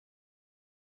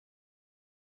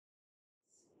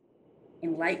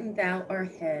Enlighten thou our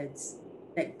heads,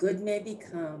 that good may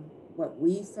become what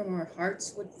we from our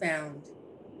hearts would found,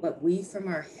 what we from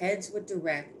our heads would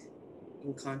direct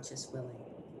in conscious willing.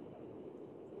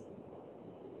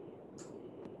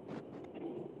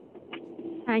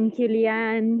 Thank you,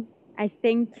 Leanne. I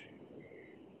think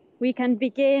we can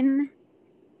begin.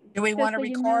 Do we want to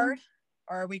record?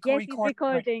 Or are we Yes, it's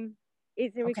recording.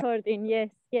 It's recording, yes.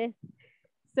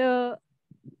 So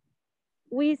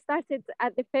we started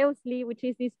at the Fellsley, which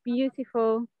is this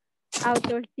beautiful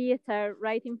outdoor theater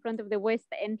right in front of the west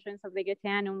entrance of the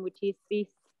Goetheanum, which is this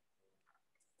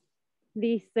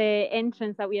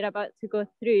entrance that we are about to go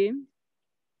through.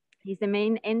 Is the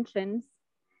main entrance.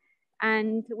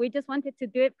 And we just wanted to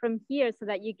do it from here so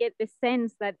that you get the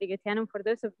sense that the Goetheanum, for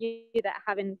those of you that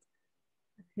haven't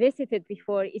visited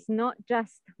before, is not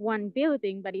just one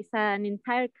building, but it's an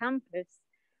entire campus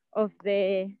of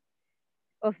the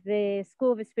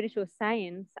School of Spiritual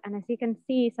Science. And as you can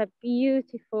see, it's a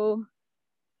beautiful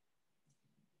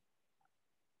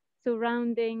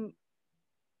surrounding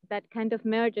that kind of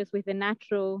merges with the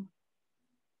natural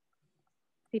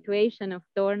situation of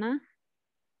Dorna.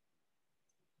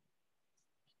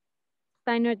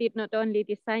 Steiner did not only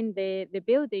design the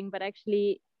building, but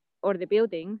actually, or the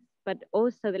buildings, but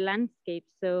also the landscape.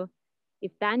 So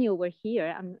if Daniel were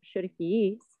here, I'm not sure if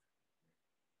he is,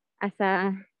 as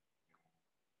a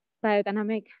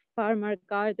biodynamic farmer,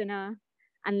 gardener,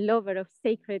 and lover of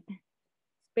sacred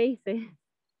spaces,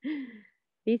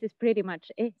 this is pretty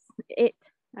much it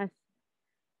as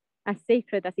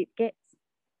sacred as it gets.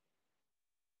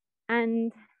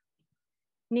 And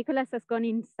Nicolas has gone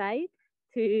inside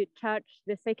to charge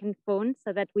the second phone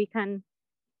so that we can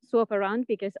swap around,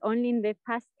 because only in the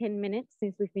past 10 minutes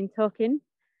since we've been talking,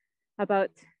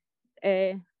 about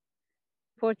 40%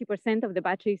 of the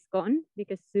battery is gone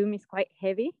because Zoom is quite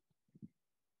heavy.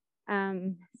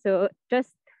 So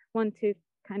just want to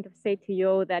kind of say to you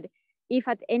all that if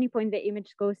at any point the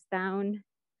image goes down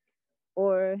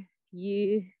or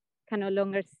you can no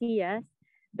longer see us,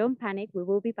 don't panic, we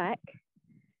will be back,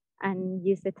 and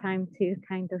use the time to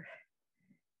kind of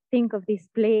think of this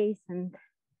place and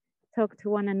talk to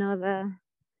one another.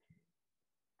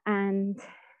 And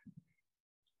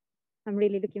I'm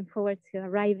really looking forward to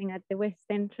arriving at the west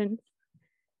entrance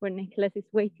where Nicolas is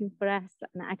waiting for us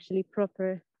and actually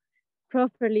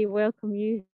properly welcome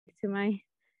you to my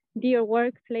dear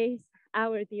workplace,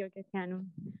 our dear Goetheanum,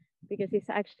 because it's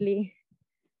actually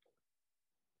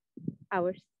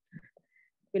ours,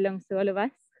 belongs to all of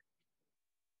us.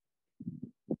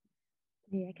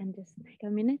 Maybe I can just take a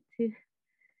minute to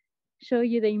show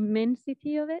you the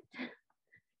immensity of it.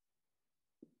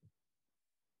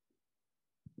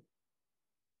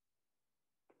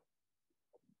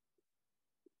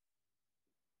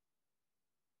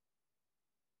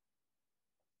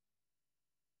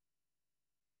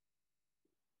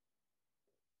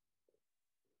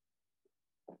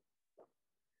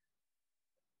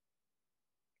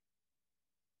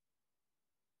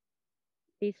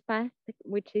 This path,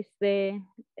 which is the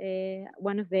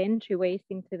one of the entryways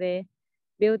into the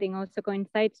building, also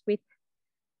coincides with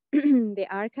the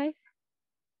archive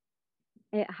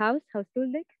house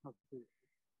Duldeck,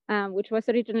 which was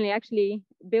originally actually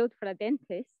built for a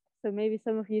dentist. So maybe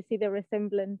some of you see the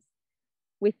resemblance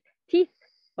with teeth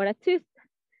or a tooth.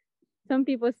 Some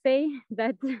people say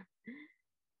that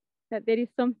there is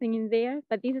something in there,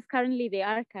 but this is currently the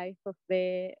archive of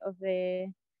the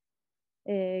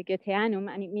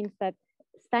Goetheanum, and it means that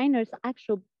Steiner's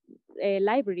actual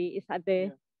library is at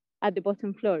the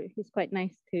bottom floor. It's quite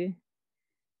nice to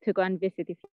go and visit.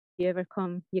 If you ever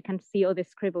come, you can see all the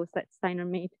scribbles that Steiner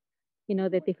made, you know,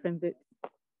 the different books.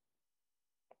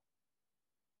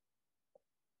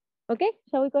 Okay,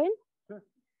 shall we go in? Sure.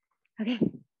 Okay.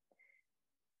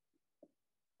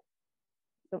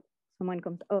 So someone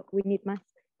comes. Oh, we need masks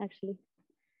actually.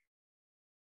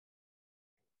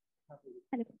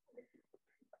 Hello.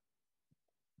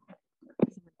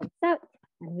 Someone comes out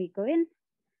and we go in.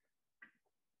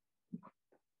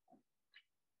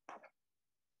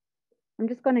 I'm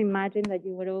just going to imagine that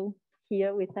you were all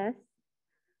here with us.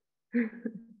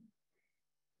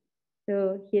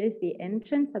 So here is the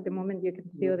entrance. At the moment, you can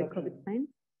see all the COVID signs.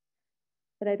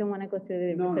 But I don't want to go through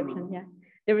the reception. Yeah,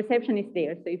 the reception is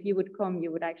there. So if you would come,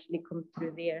 you would actually come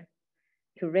through there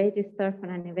to register for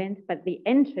an event. But the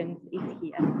entrance is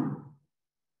here.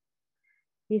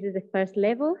 This is the first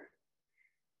level.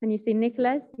 And you see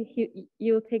Nicolas,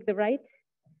 you'll take the right,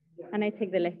 and I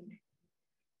take the left.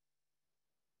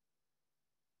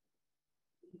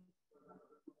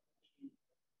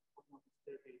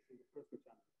 So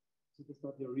this is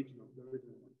not the original one.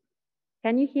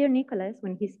 Can you hear Nicolas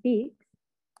when he speaks?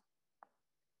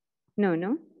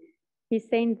 No. He's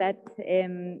saying that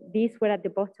these were at the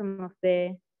bottom of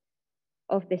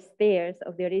the stairs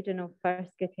of the original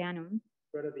first Goetheanum.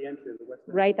 Right at the entrance, the west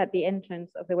right at the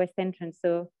entrance of the west entrance.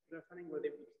 So they're standing where they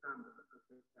would stand.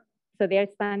 So they are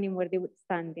standing where they would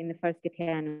stand in the first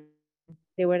Goetheanum.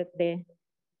 They were at the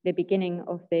beginning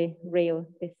of the rail,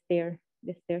 the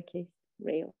staircase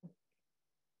rail.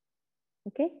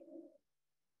 Okay?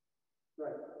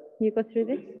 Right. You go through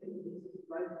this?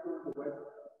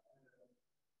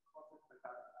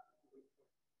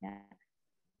 Yeah.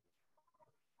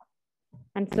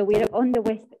 And so we're on the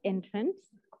west entrance.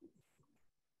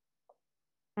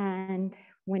 And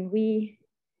when we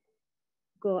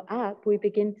go up, we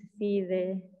begin to see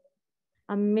the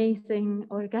amazing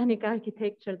organic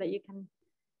architecture that you can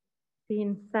see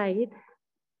inside.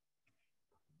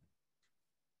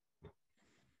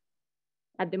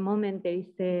 At the moment, there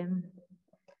is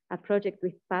a project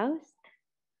with Faust.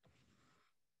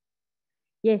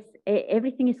 Yes,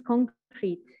 everything is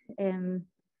concrete.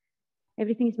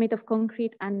 Everything is made of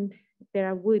concrete and there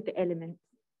are wood elements.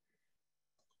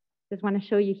 Just want to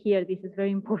show you here, this is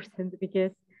very important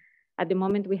because at the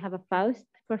moment we have a Faust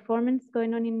performance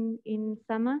going on in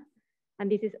Sama, and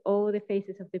this is all the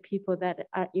faces of the people that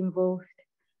are involved,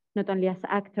 not only as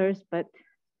actors, but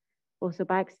also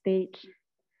backstage,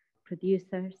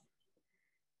 producers.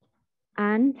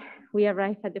 And we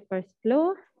arrive at the first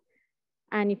floor.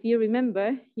 And if you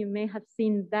remember, you may have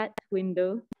seen that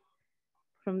window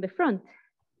from the front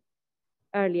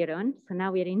earlier on. So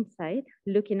now we're inside,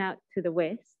 looking out to the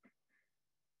west,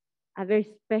 a very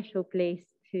special place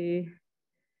to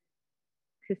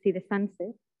see the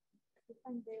sunset.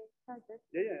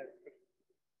 Yeah.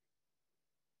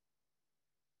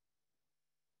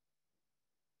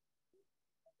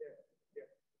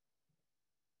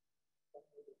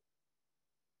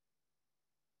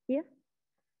 Here.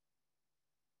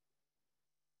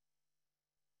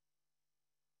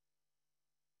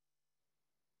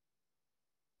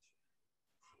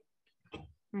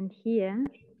 And here,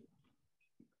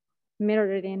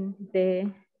 mirrored in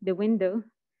the window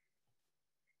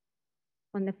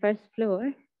on the first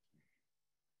floor,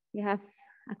 you have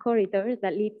a corridor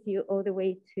that leads you all the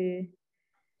way to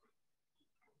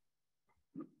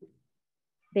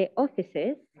the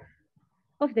offices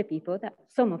of the people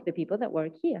some of the people that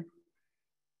work here.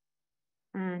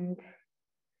 And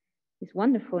it's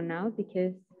wonderful now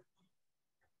because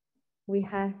we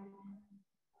have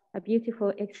a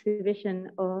beautiful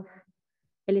exhibition of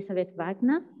Elizabeth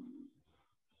Wagner.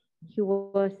 She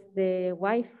was the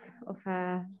wife of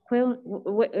a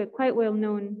quite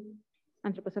well-known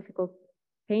anthroposophical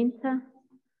painter.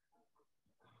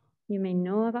 You may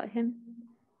know about him.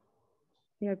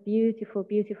 They are beautiful,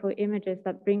 beautiful images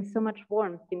that bring so much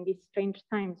warmth in these strange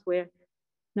times where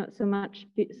not so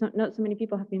many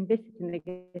people have been visiting the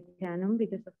Goetheanum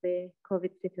because of the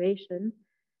COVID situation,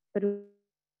 but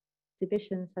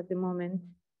exhibitions at the moment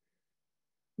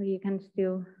where you can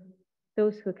still,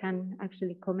 those who can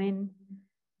actually come in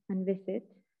and visit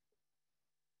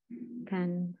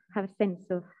can have a sense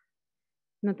of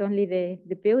not only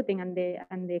the building and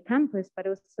the campus, but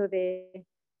also the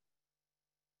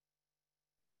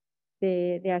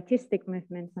artistic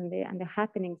movements and the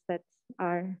happenings that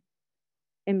are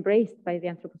embraced by the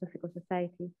Anthroposophical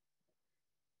Society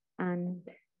and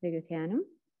the Goetheanum.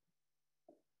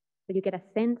 So you get a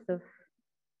sense of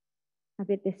a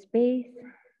bit the space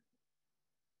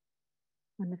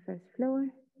on the first floor.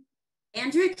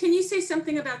 Andrea, can you say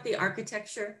something about the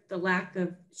architecture, the lack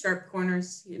of sharp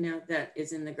corners, that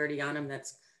is in the Goetheanum,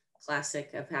 that's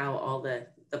classic of how all the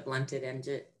blunted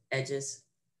edges?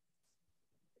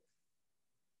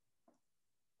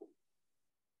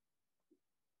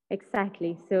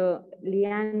 Exactly. So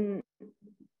Liane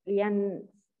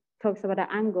talks about the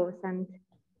angles, and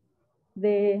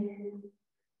the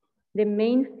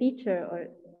main feature, or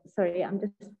sorry, I'm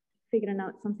just figuring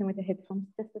out something with the headphones,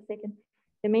 just a second.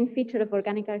 The main feature of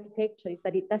organic architecture is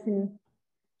that it doesn't,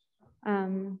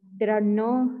 there are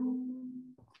no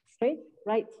straight,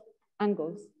 right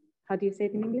angles. How do you say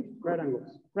it in English? Right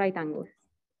angles. Right angles.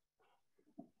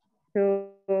 So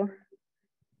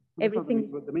everything.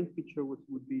 But the main feature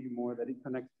would be more that it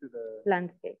connects to the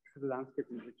landscape. To the landscape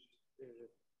in which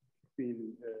it's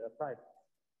been applied.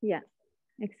 Yeah,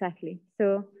 exactly.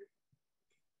 So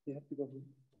you have to go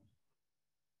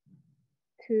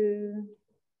to.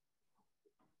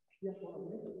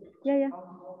 Yeah.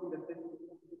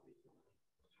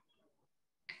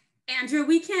 Andrew,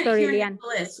 we can't hear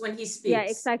Nicolas when he speaks. Yeah,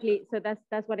 exactly. So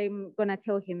that's what I'm gonna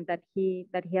tell him, that he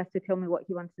has to tell me what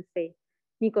he wants to say.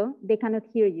 Nico, they cannot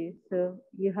hear you, so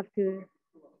you have to.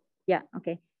 Yeah,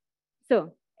 okay.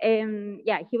 So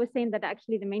yeah, he was saying that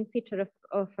actually the main feature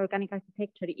of organic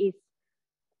architecture is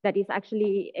that it's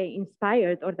actually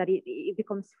inspired, or that it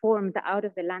becomes formed out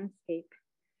of the landscape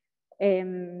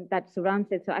that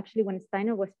surrounds it. So actually when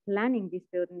Steiner was planning this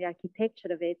building, the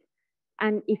architecture of it,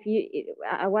 and if you,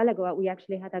 a while ago, we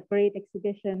actually had a great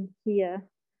exhibition here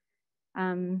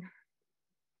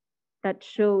that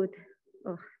showed,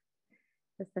 oh,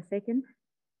 just a second.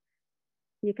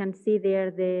 You can see there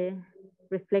the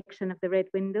reflection of the red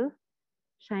window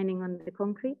shining on the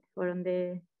concrete, or on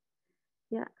the,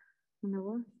 yeah, on the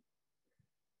wall.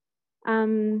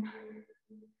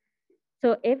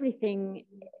 So everything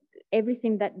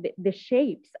that the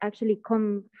shapes actually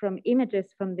come from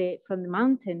images from the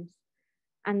mountains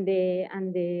and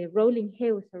the rolling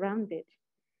hills around it.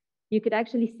 You could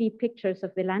actually see pictures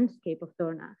of the landscape of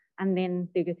Dornach and then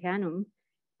the Goetheanum,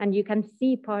 and you can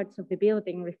see parts of the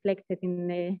building reflected in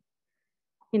the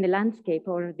landscape,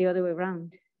 or the other way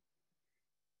around.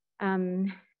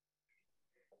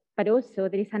 But also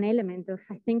there is an element of,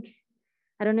 I think,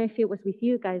 I don't know if it was with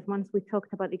you guys, once we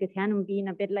talked about the Goetheanum being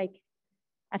a bit like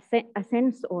a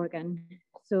sense organ.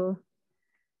 So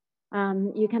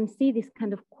you can see this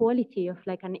kind of quality of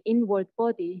like an inward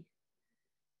body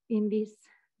in these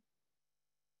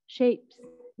shapes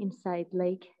inside,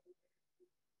 like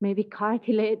maybe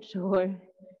cartilage or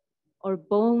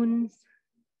bones,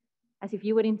 as if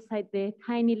you were inside the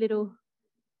tiny little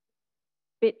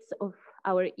bits of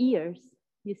our ears,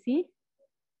 you see?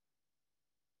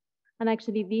 And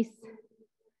actually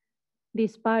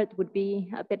this part would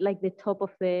be a bit like the top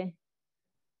of the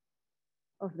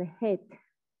head.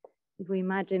 If we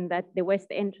imagine that the west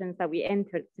entrance that we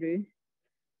entered through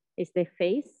is the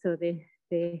face, so the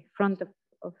front of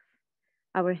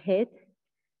our head,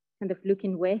 kind of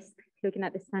looking west, looking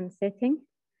at the sun setting,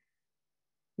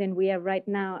 then we are right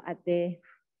now at the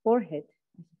forehead,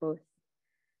 I suppose.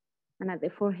 And at the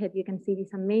forehead, you can see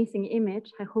this amazing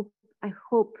image. I hope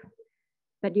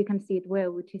that you can see it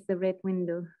well, which is the red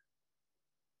window.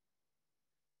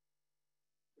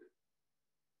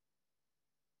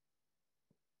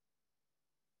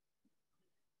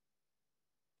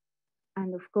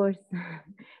 And of course,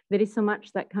 there is so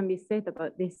much that can be said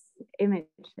about this image,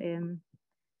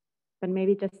 but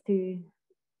maybe just to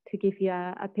give you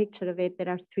a picture of it, there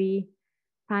are 3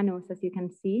 panels, as you can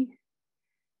see.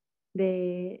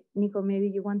 Nico, maybe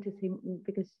you want to see,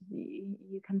 because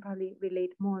you can probably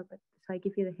relate more, but so I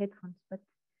give you the headphones. But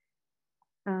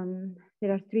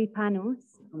there are 3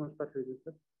 panels. How much battery is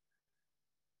it?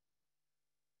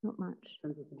 Not much.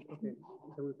 10%. Okay,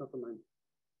 so it's not mine.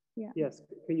 Yeah. Yes,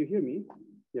 can you hear me?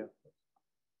 Yeah.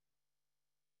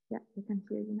 Yeah, we can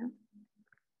hear you now.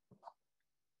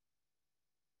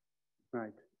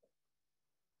 Right.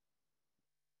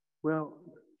 Well,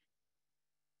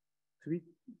 to be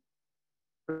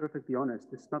perfectly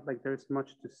honest, it's not like there's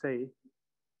much to say,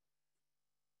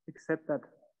 except that,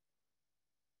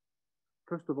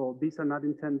 first of all, these are not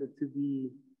intended to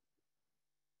be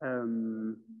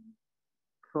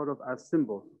thought of as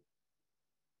symbols,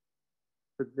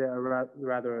 but they are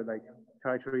rather like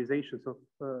characterizations of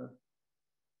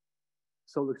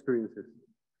soul experiences,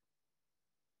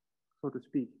 so to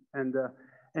speak. And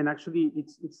actually,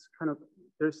 it's kind of,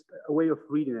 there's a way of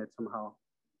reading it somehow.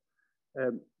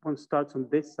 One starts on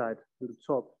this side, on the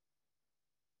top.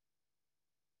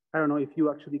 I don't know if you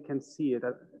actually can see it.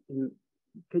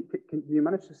 Can you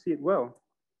manage to see it well?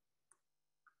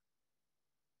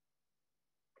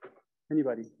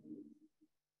 Anybody?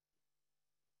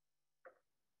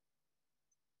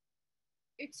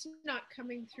 It's not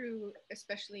coming through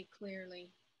especially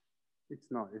clearly.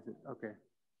 It's not, is it? Okay.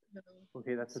 No.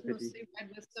 Okay, that's it's a pity. Mostly red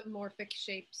with some morphic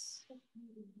shapes.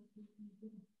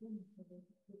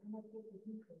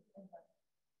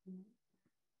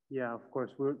 Yeah, of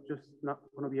course. We're just not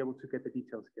going to be able to get the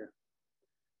details here.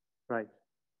 Right.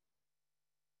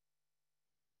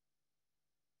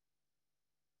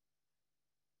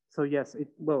 So yes,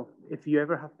 well, if you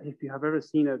have ever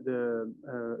seen a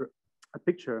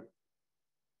picture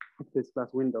of these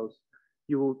glass windows,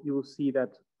 you will see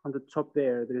that on the top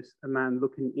there's a man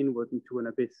looking inward into an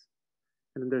abyss,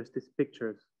 and then there's these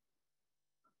pictures,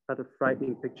 rather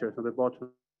frightening pictures on the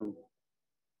bottom,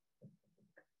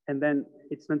 and then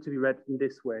it's meant to be read in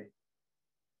this way,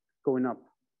 going up,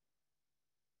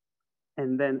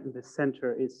 and then in the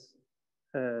center is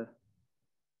the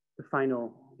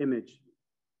final image.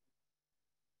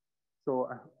 So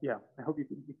yeah, I hope you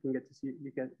can get to see,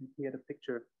 you can get a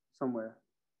picture somewhere.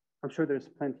 I'm sure there's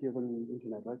plenty of them on the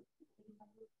internet, right?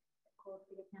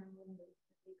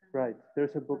 Right.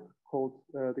 There's a book called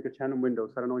The Goetheanum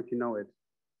Windows. I don't know if you know it.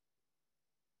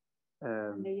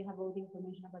 And there you have all the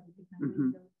information about the different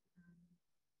windows.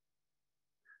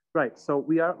 Right, so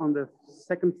we are on the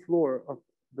second floor of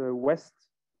the west,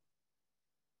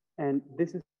 and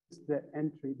this is the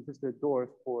entry, this is the doors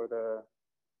for the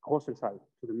hostel side,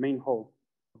 to the main hall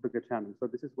of the Goetheanum. So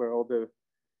this is where all the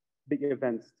big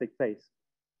events take place.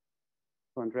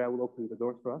 So Andrea will open the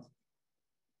doors for us.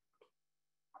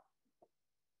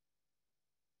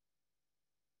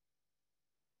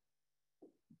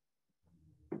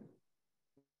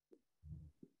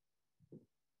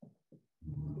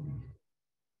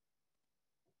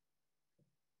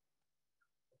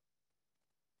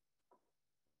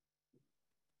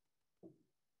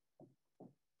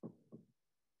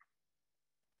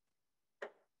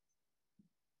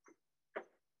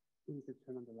 We need to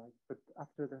turn on the light, but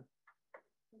after the,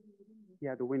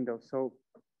 yeah, the window. So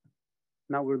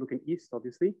now we're looking east,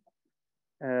 obviously.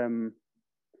 And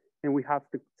we have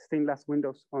the stained glass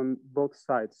windows on both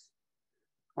sides,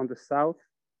 on the south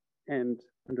and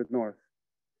on the north.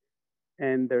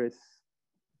 And there is,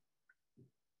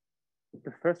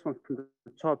 the first one from the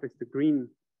top is the green.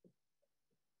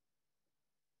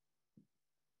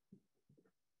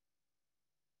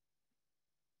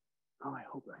 Oh, I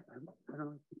hope, I don't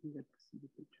know if you can get to see the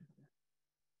picture there.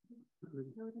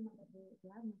 Really. Show them about the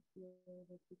atmosphere,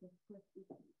 because of course,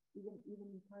 even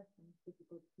in person, it's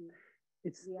difficult to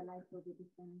realize all the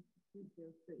different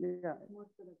features. So it's more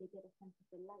so that they get a sense of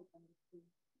the light on the screen.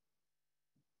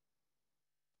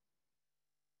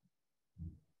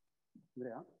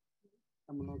 Andrea,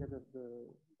 I'm gonna get the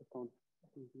phone.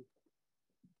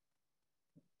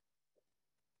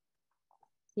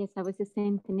 Yes, I was just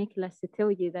saying to Nicolas to tell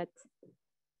you that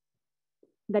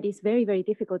it's very, very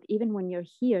difficult, even when you're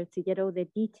here, to get all the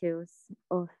details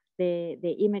of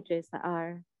the images that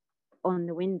are on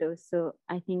the windows. So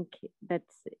I think that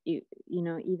you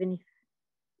know, even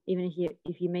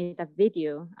if you made a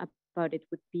video about it,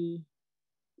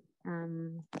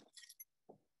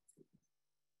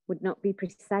 would not be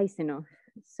precise enough.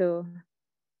 So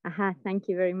thank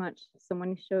you very much.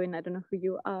 Someone is showing, I don't know who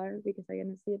you are because I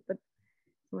cannot see it, but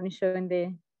someone is showing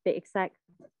the exact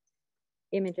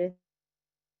images.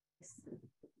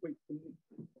 Wait,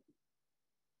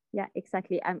 yeah,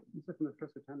 exactly. This is from the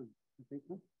first Goetheanum, I think,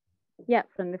 no? Yeah,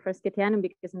 from the first Goetheanum,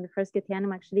 because in the first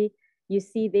Goetheanum, actually, you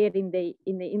see there in the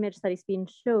image that is being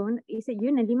shown. Is it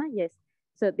you, Nelima? Yes.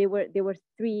 So there were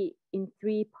three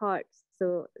parts.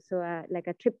 So like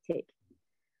a triptych,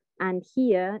 and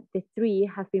here the three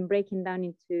have been breaking down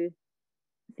into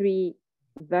three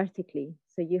vertically.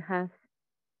 So you have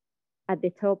at the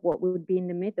top what would be in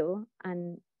the middle,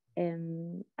 and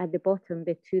at the bottom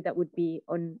the two that would be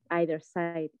on either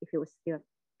side if it was still a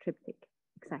triptych.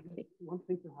 Exactly. One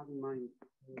thing to have in mind.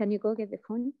 Can you go get the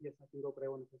phone? Yes, I can go, but I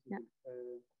want to say something.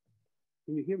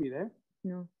 Can you hear me there?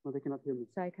 No. No, they cannot hear me.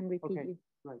 So I can repeat you.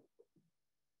 Right.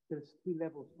 There's three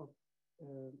levels of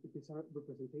these are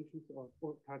representations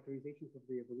or characterizations of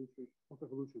the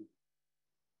evolution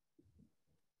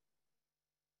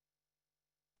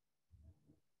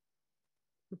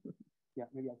Yeah,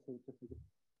 maybe I'll say it just a bit.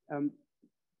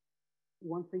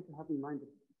 One thing to have in mind that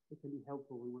it can be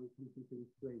helpful when one comes into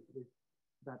this place is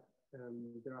that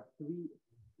there are three.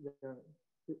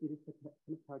 It is a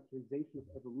kind of characterization of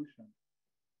evolution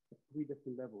at three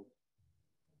different levels.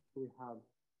 So we have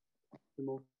the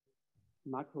most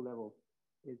macro level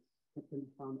can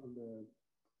be found on the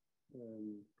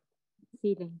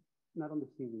ceiling. Not on the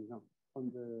ceiling, no,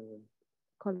 on the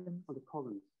columns. On the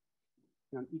columns.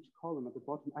 And on each column at the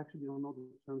bottom, I actually don't know the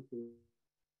terms in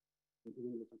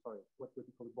English. I'm sorry. What we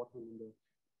call the bottom and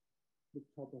the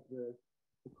top of the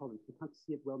columns. We can't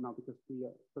see it well now because we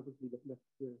purposely left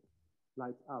the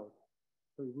lights out.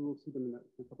 So we will see them in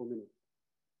a couple minutes.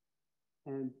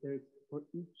 And there's, for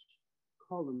each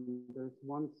column, there's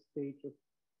one stage of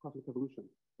cosmic evolution.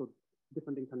 So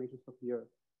different incarnations of the Earth.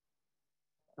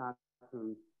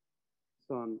 Saturn,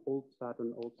 Sun, old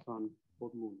Saturn, old Sun,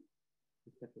 old Moon,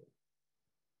 etc.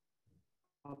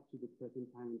 Up to the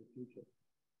present time in the future.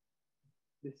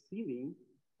 The ceiling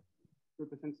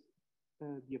represents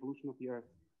the evolution of the Earth.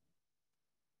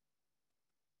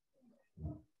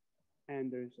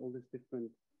 And there's all these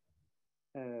different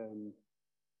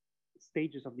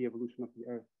stages of the evolution of the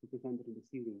Earth represented in the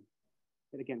ceiling.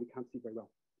 And again, we can't see very well.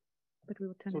 But we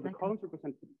will turn so it the back columns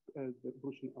represent the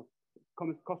evolution of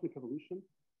cosmic evolution,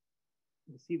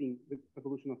 the ceiling, the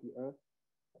evolution of the Earth,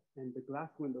 and the glass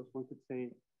windows, one could say,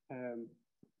 of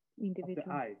the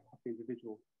eye of the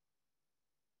individual.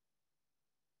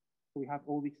 We have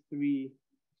all these three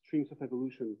streams of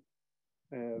evolution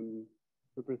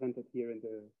represented here in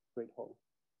the Great Hall.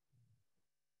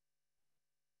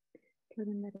 Tell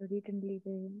them that originally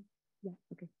Yeah,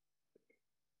 okay.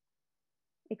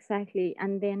 Exactly.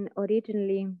 And then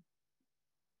originally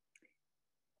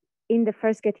in the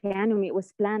first Goetheanum, it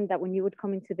was planned that when you would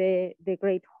come into the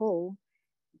Great Hall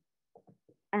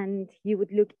and you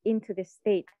would look into the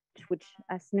stage, which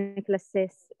as Nicolas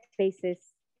says, faces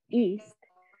east,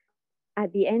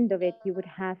 at the end of it, you would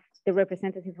have the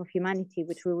representative of humanity,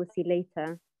 which we will see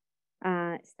later,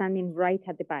 standing right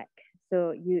at the back.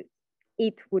 So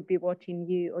it would be watching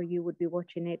you, or you would be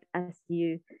watching it as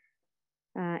you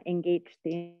engaged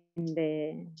in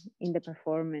the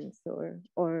performance or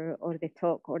the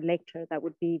talk or lecture that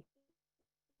would be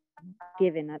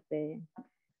given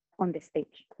on the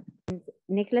stage. And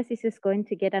Nicolas is just going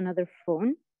to get another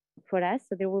phone for us,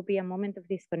 so there will be a moment of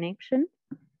disconnection.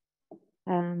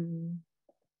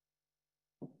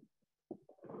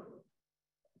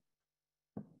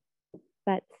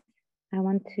 But I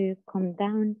want to come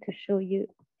down to show you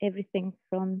everything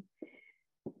from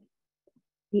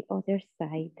the other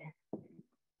side.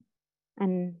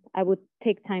 And I would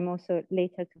take time also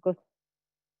later to go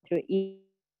through each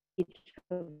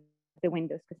of the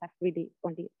windows, because I've really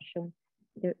only shown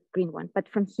the green one. But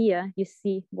from here, you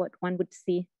see what one would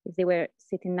see if they were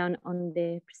sitting down on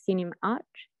the proscenium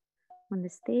arch on the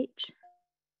stage.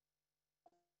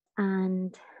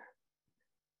 And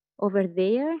over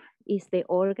there is the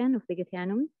organ of the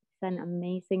Goetheanum. It's an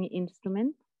amazing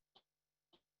instrument.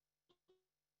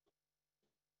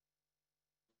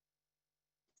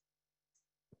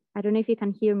 I don't know if you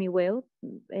can hear me well,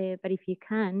 but if you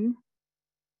can,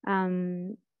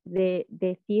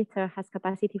 the theater has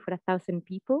capacity for 1,000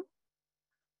 people.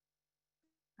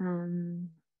 So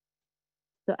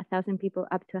 1,000 people,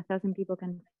 up to 1,000 people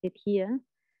can fit here.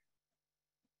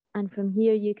 And from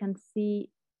here you can see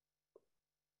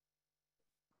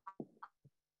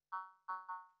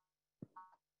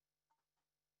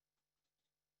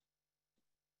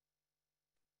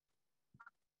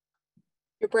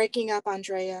You're breaking up,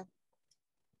 Andrea.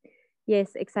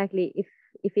 yes, exactly.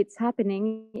 If it's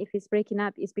happening, if it's breaking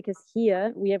up, it's because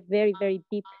here we are very, very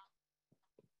deep.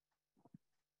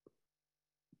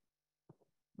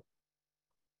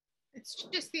 It's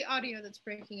just the audio that's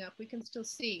breaking up. We can still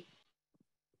see.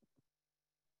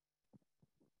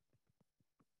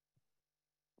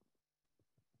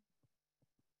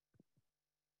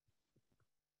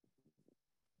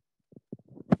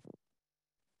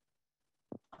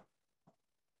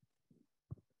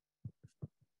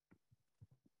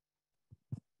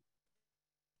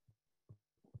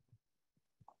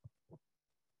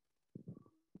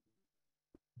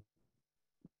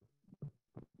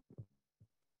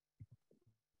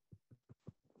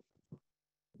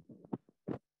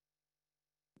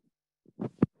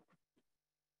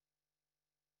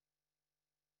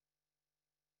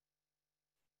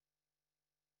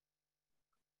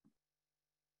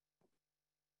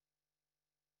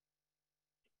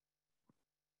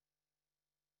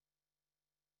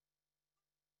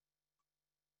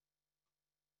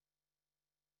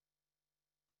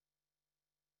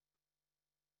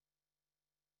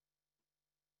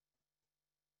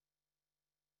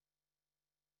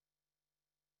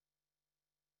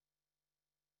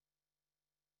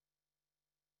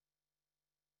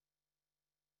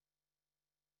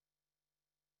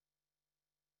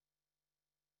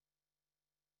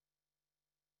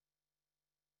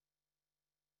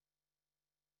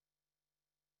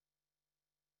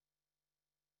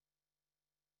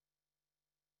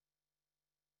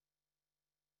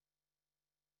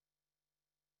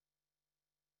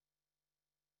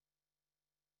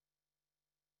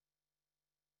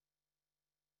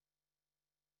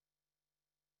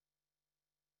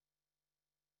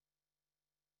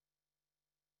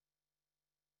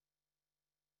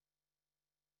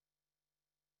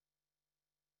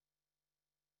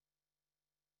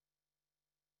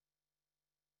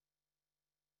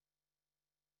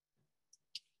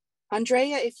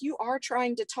 Andrea, if you are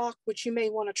trying to talk, which you may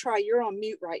want to try, you're on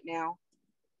mute right now.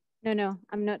 No,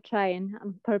 I'm not trying.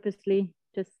 I'm purposely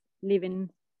just leaving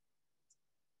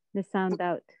the sound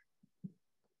out.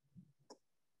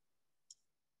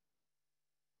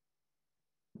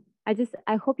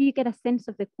 I hope you get a sense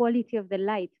of the quality of the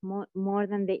light more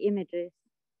than the images.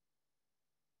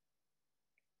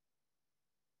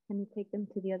 Can you take them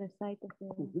to the other side of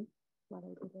the what I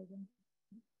did again?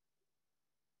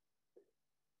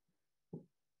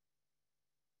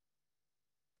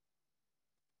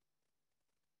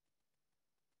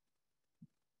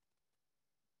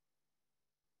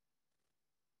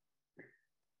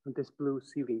 On this blue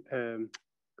ceiling,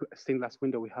 stained glass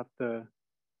window, we have the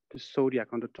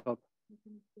zodiac on the top.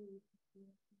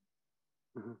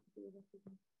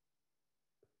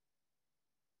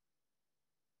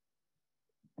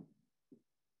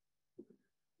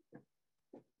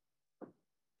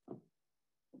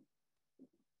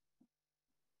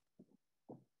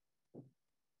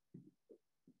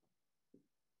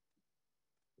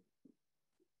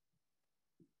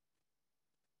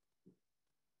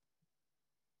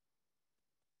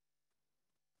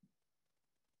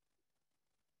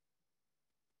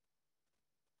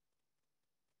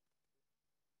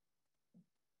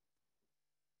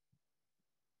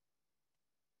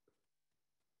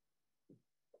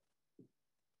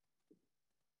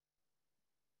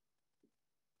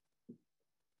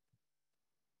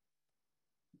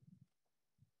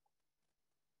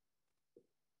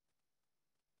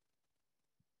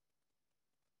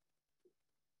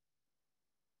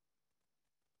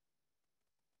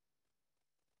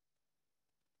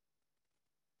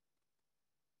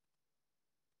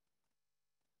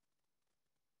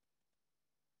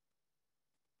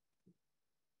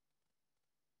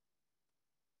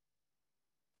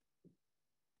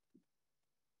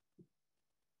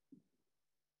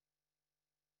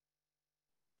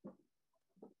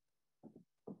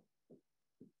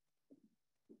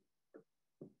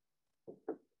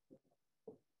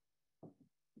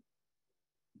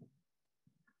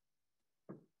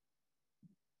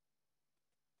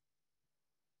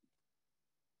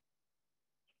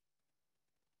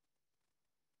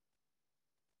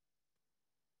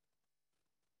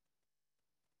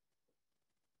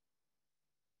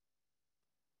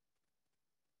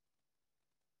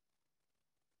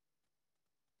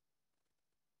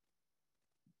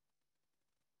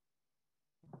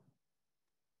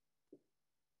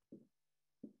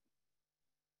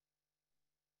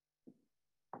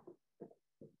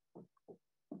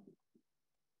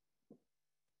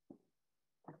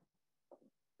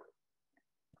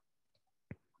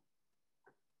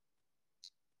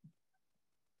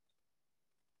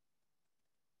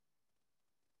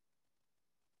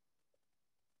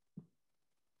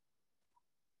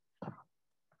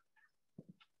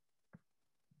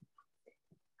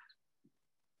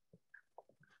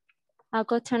 I'll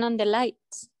go turn on the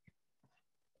lights.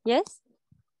 Yes?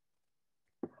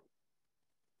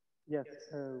 Yes.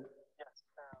 You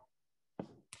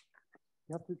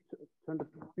have to turn the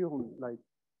film light.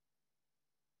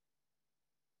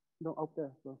 No, out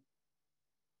there. So.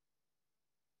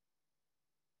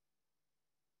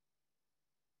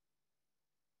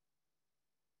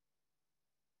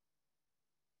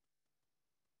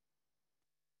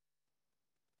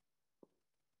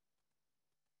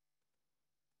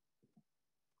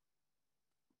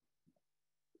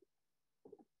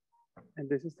 And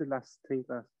this is the last stained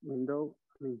glass window.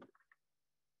 I mean,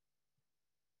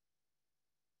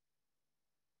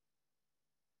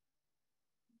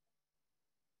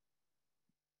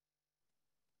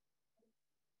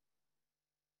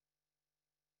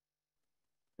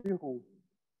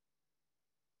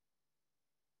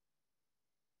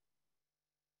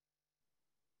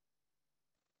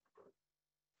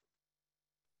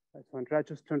 right, so Andrea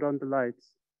just turned on the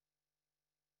lights.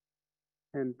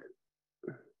 And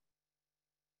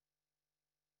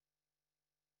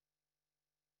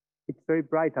it's very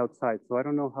bright outside, so I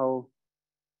don't know how.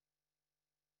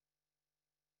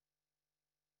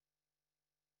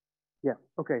 Yeah,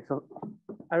 okay, so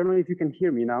I don't know if you can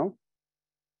hear me now.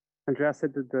 Andrea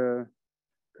said that the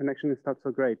connection is not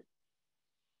so great.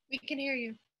 We can hear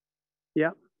you.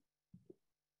 Yeah.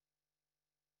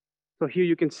 So here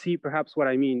you can see perhaps what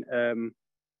I mean. The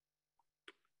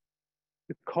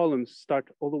columns start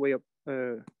all the way up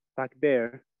back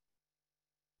there,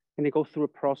 and they go through a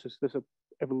process. There's a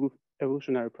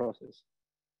evolutionary process.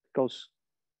 It goes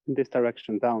in this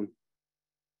direction down.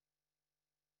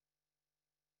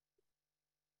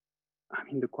 I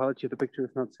mean, the quality of the picture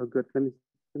is not so good. Let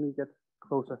me get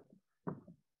closer.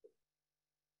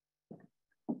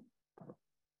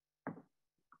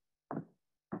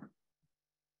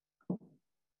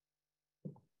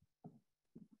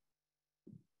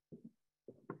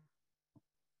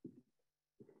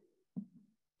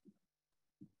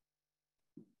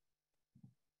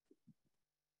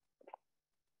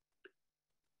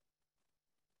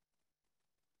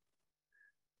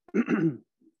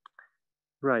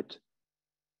 Right.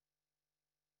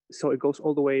 So it goes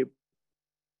all the way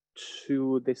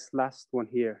to this last one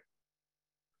here.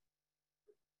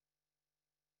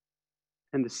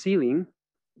 And the ceiling,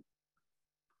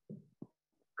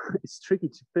 it's tricky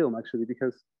to film actually,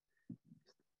 because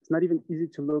it's not even easy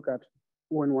to look at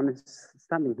when one is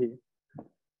standing here,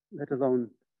 let alone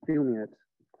filming it.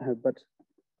 But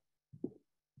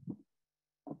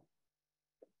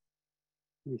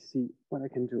let me see what I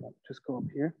can do. I'll just go up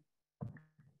here.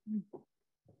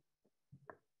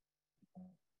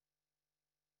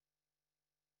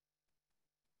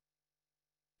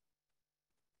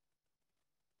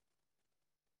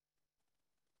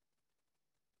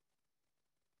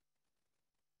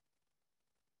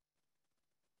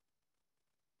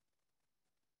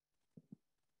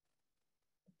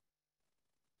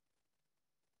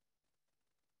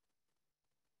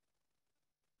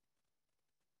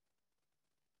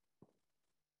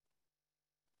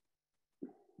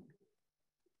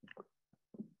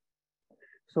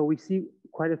 So we see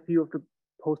quite a few of the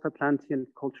post-Atlantean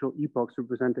cultural epochs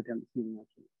represented in the ceiling,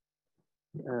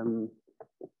 actually.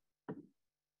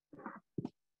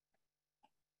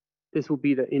 This will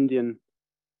be the Indian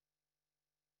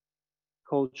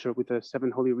culture with the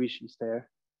 7 holy rishis there.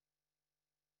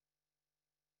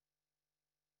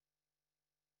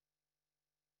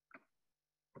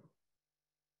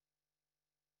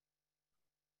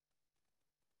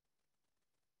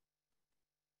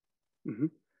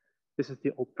 This is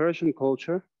the old Persian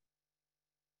culture.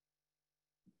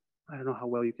 I don't know how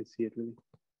well you can see it really.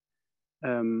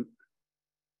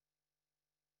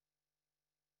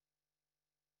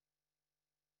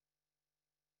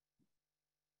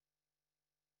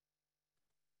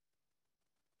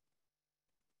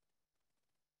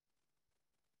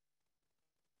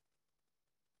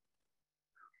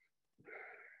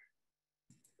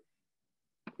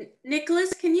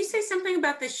 Nicholas, can you say something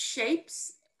about the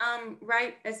shapes,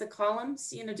 right as the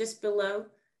columns, you know, just below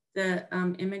the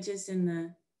images in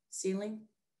the ceiling?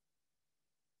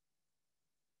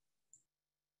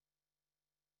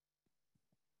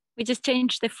 We just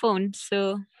changed the phone,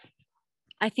 so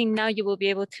I think now you will be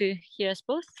able to hear us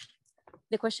both.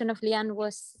 The question of Leanne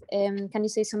was, can you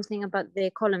say something about the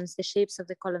columns, the shapes of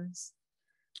the columns?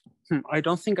 I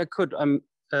don't think I could.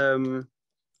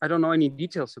 I don't know any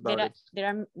details about it. There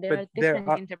are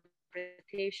different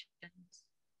interpretations,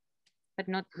 but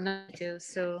not details.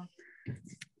 So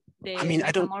the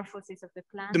metamorphosis of the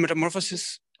plant. The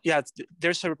metamorphosis, yeah,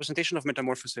 there's a representation of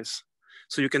metamorphosis.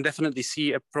 So you can definitely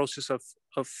see a process of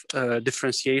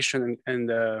differentiation and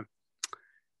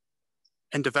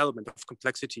and development of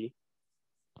complexity.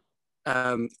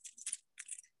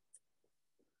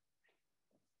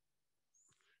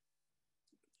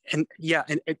 And yeah,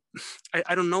 and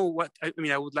I don't know what, I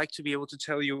mean, I would like to be able to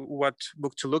tell you what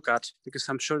book to look at, because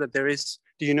I'm sure that there is,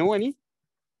 do you know any?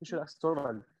 You should ask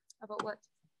Torvald. About what?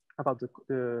 About the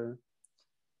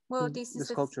well, this the is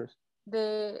sculptures.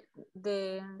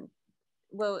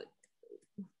 Well,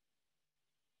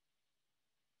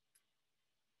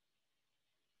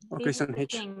 Okay, this is the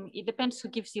H. thing. It depends who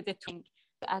gives you the twin.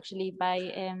 Actually,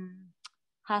 by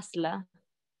Hassler.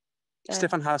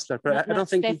 Stefan Hassler, but I don't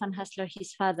think Stefan Hassler,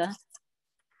 his father.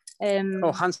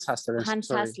 Hans Hassler. Hans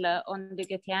Hassler on the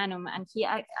Goetheanum, and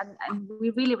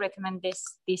we really recommend this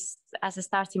as a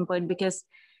starting point, because.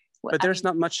 But there's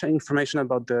not much information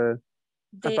about the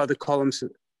columns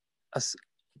as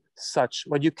such.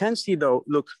 What you can see, though,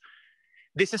 look,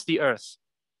 this is the Earth.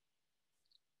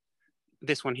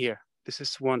 This one here. This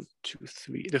is 1, 2,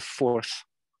 3, the fourth.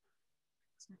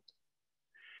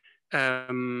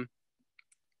 I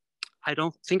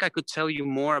don't think I could tell you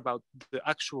more about the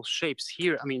actual shapes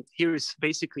here. I mean, here is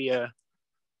basically an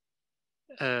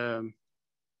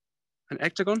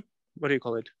octagon. What do you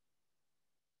call it?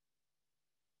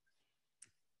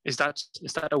 Is that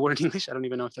a word in English? I don't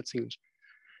even know if that's English.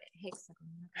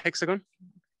 Hexagon. Hexagon?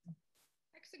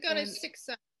 Hexagon is 6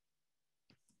 sides.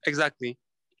 Exactly.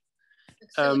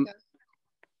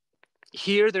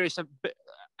 Here there is I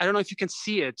don't know if you can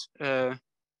see it.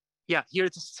 Yeah, here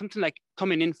it's something like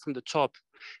coming in from the top.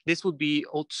 This would be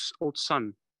old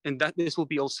Sun, and this will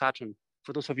be old Saturn.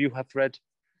 For those of you who have read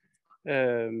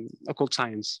occult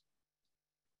science.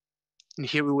 And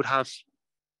here we would have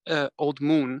old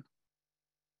Moon,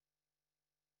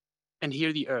 and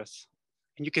here the Earth.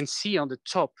 And you can see on the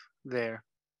top there,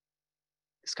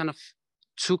 it's kind of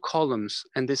 2 columns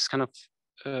and this kind of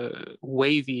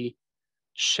wavy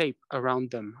shape around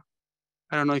them.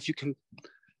 I don't know if you can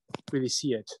really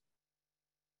see it.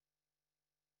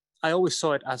 I always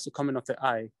saw it as the comment of the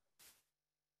eye.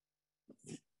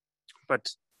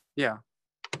 But yeah.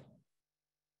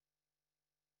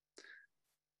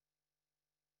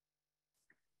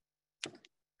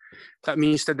 That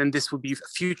means that then this would be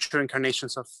future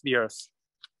incarnations of the Earth,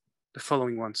 the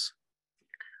following ones.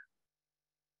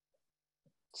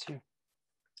 So.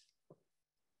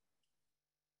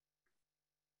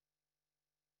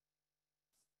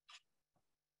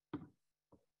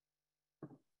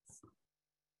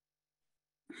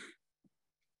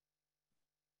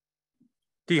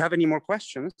 Do you have any more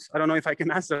questions? I don't know if I can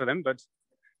answer them, but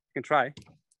I can try.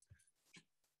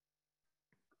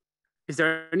 Is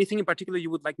there anything in particular you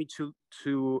would like me to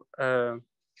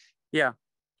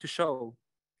show?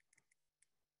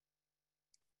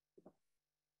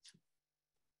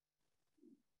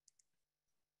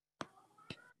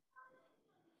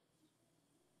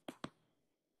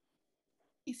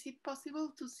 Is it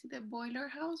possible to see the boiler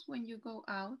house when you go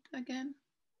out again?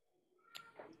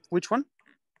 Which one?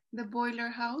 The boiler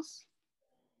house.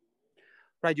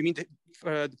 Right, you mean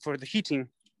for the heating?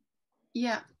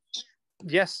 Yeah.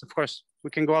 Yes, of course. We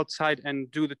can go outside and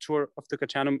do the tour of the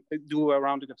Goetheanum, do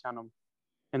around the Goetheanum,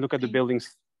 and look at the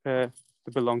buildings that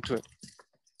belong to it.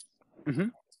 Mm-hmm.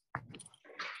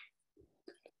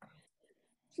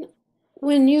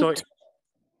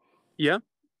 Yeah.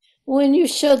 When you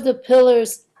showed the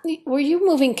pillars, were you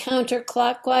moving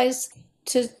counterclockwise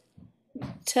to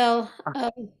tell?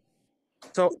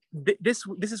 So this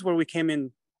is where we came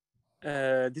in.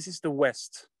 This is the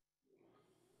west.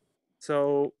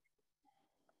 So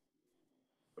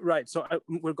right. So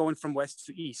we're going from west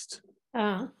to east.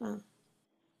 Right.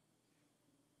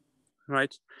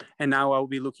 And now I'll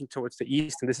be looking towards the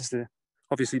east, and this is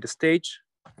obviously the stage.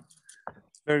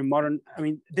 Very modern. I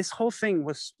mean, this whole thing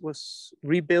was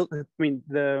rebuilt. I mean,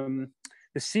 the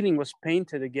ceiling was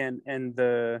painted again, and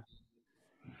the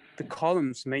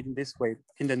columns made in this way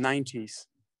in the 90s.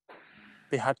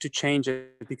 They had to change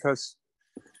it because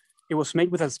it was made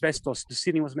with asbestos. The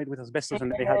ceiling was made with asbestos,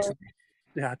 and they had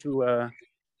to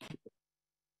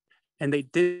and they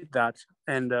did that,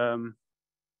 and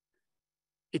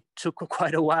it took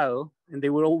quite a while, and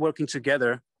they were all working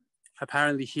together.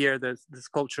 Apparently here, the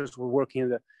sculptures were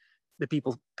working, the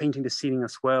people painting the ceiling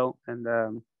as well. And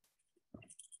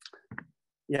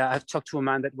yeah, I've talked to a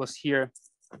man that was here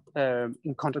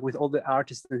in contact with all the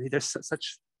artists, and there's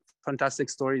such fantastic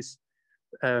stories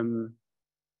from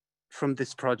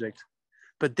this project.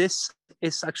 But this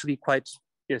is actually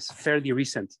fairly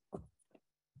recent.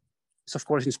 It's of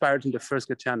course inspired in the first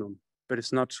Goetheanum, but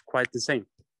it's not quite the same.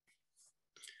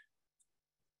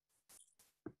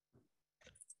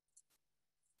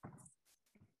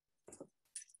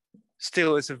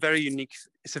 still, it's a very unique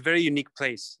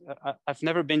place. I've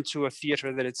never been to a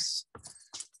theater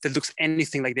that looks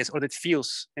anything like this, or that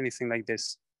feels anything like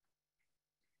this.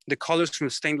 The colors from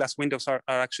the stained glass windows are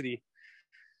actually,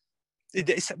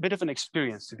 it's a bit of an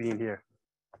experience to be in here.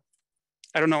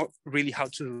 I don't know really how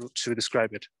to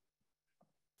describe it.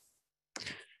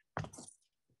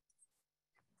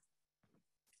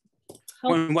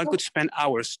 When one could spend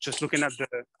hours just looking at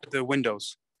the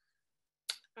windows.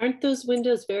 Aren't those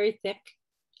windows very thick?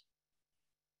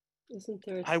 Isn't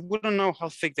there? I wouldn't know how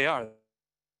thick they are.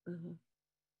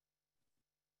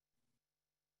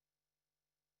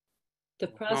 The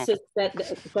process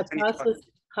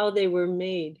how they were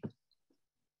made,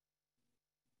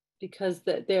 because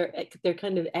they're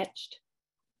kind of etched.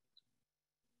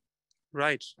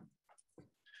 Right.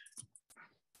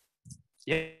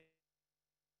 Yeah,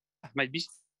 might be.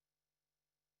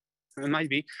 It might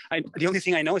be. The only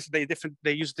thing I know is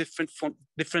they use different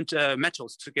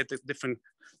metals to get the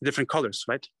different colors,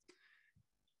 right?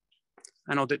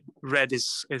 I know that red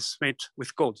is made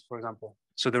with gold, for example.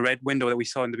 So the red window that we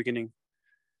saw in the beginning.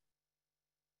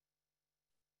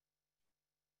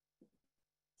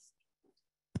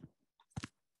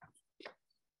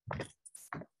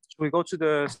 Should we go to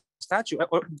the statue?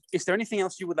 Or is there anything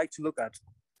else you would like to look at?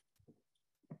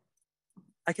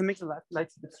 I can make the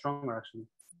lights a bit stronger, actually.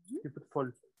 You put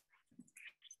full.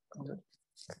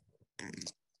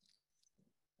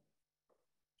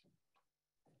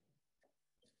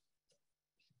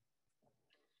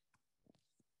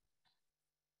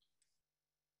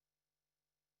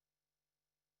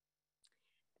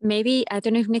 Maybe, I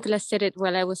don't know if Nicolas said it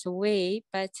while I was away,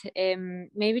 but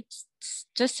maybe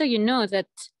just so you know that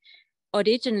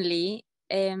originally,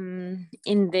 in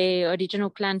the original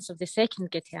plans of the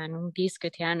second Goetheanum, this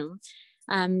Goetheanum,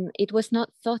 it was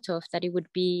not thought of that it would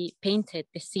be painted,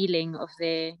 the ceiling of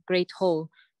the Great Hall,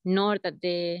 nor that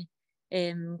the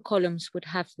columns would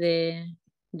have the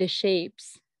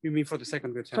shapes. You mean for the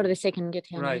second Goetheanum? For the second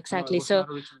Goetheanum, right. Exactly. No,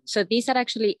 so these are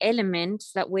actually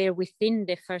elements that were within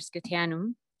the first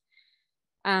Goetheanum,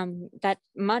 that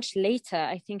much later,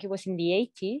 I think it was in the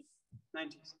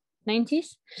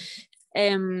 90s,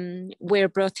 were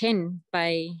brought in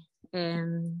by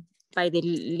the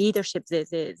leadership,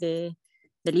 the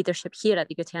leadership here at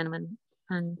the Goetheanum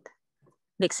and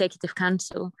the Executive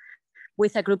Council,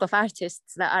 with a group of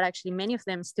artists that are actually, many of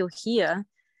them still here.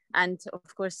 And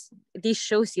of course, this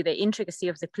shows you the intricacy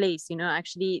of the place. You know,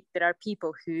 actually, there are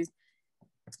people who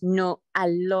know a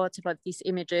lot about these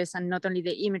images, and not only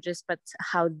the images, but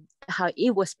how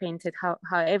it was painted, how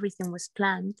everything was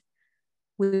planned.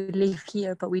 We live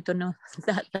here, but we don't know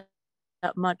that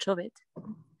much of it.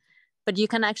 But you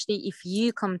can actually, if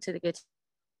you come to the Goetheanum,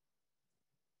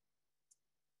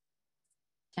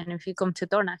 and if you come to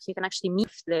Dornach, you can actually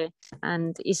meet there,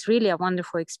 and it's really a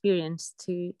wonderful experience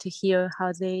to hear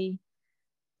how they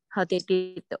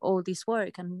did all this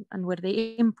work and where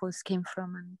the impulse came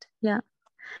from. And yeah,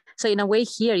 so in a way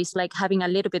here it's like having a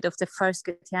little bit of the first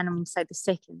Goetheanum inside the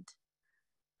second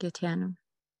Goetheanum.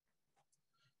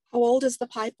 How old is the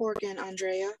pipe organ,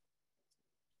 Andrea?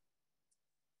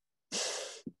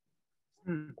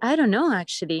 I don't know,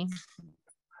 actually.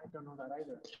 I don't know that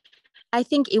either. I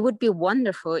think it would be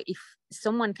wonderful if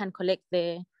someone can collect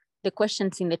the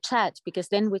questions in the chat, because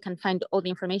then we can find all the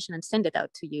information and send it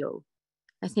out to you.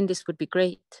 I think this would be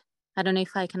great. I don't know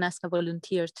if I can ask a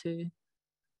volunteer to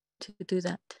do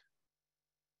that.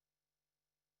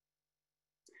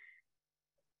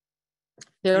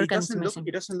 It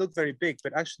doesn't look very big,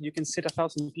 but actually you can sit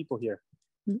 1,000 people here.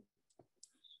 Mm-hmm.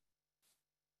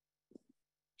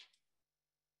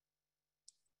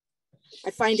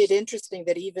 I find it interesting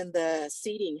that even the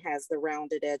seating has the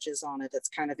rounded edges on it. It's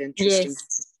kind of interesting.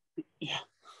 Yes.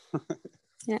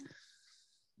 Yeah.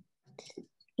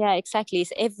 Yeah, exactly.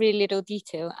 It's every little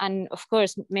detail. And of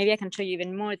course, maybe I can show you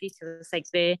even more details, like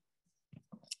I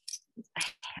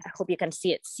hope you can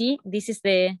see it. See, this is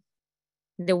the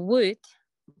wood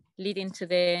leading to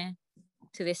the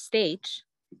stage.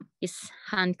 Is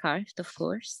hand carved, of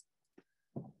course.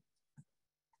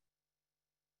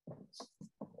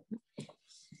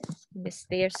 The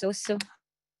stairs also.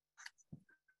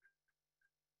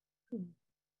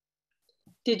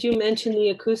 Did you mention the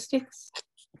acoustics?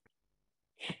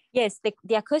 Yes,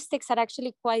 the acoustics are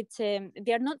actually quite,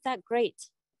 they are not that great.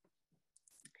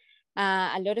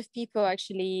 A lot of people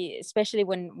actually, especially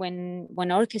when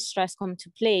orchestras come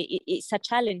to play, it's a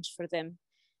challenge for them.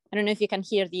 I don't know if you can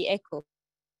hear the echo,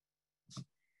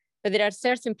 but there are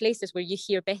certain places where you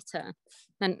hear better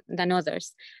than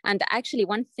others. And actually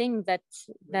one thing that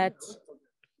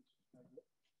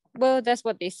well, that's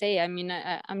what they say. I mean,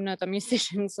 I'm not a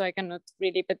musician, so I cannot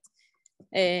really, but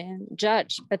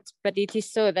judge, but it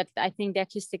is so that I think the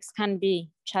acoustics can be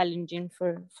challenging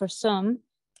for some.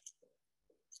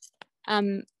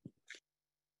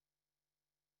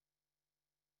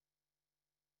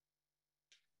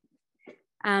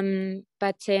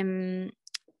 But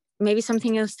maybe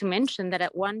something else to mention, that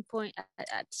at one point,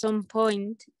 at some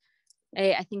point,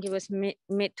 I think it was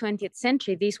mid 20th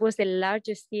century, this was the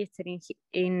largest theater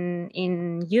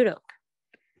in Europe.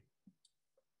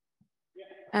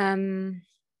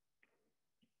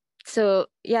 So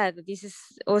yeah, this is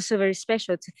also very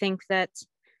special to think that,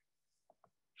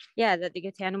 yeah, that the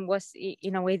Goetheanum was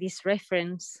in a way this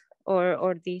reference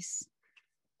or this,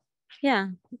 yeah,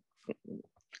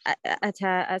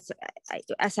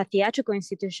 as a theatrical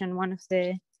institution, one of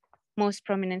the most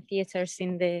prominent theaters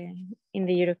in the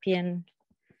European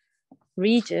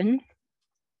region,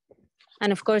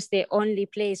 and of course the only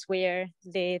place where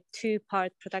the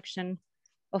 2-part production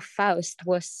of Faust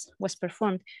was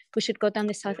performed. We should go down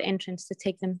the south entrance to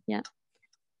take them. Yeah.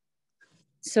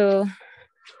 So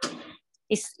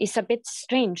it's a bit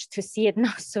strange to see it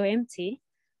now so empty.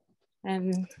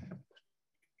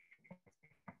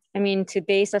 I mean,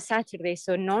 today is a Saturday,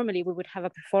 so normally we would have a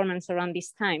performance around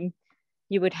this time.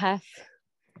 You would have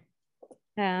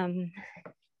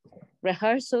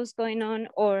rehearsals going on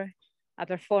or a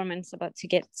performance about to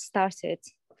get started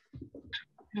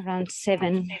around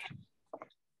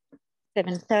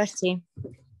 7:30.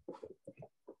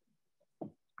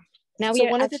 Now we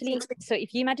are actually, so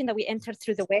if you imagine that we entered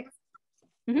through the west.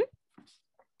 Mm-hmm.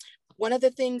 One of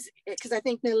the things, because I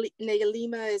think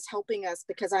Neilima is helping us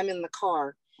because I'm in the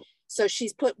car. So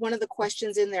she's put one of the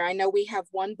questions in there. I know we have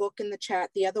one book in the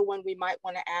chat. The other one we might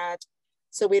want to add,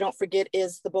 so we don't forget,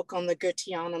 is the book on the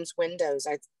Goetheanum's windows.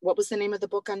 What was the name of the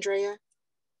book, Andrea?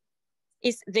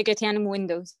 It's the Goetheanum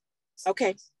Windows.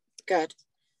 Okay, good.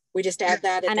 We just add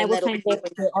that. And I will find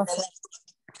it also.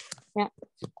 Yeah.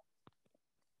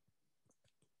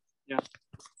 Yeah.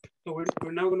 So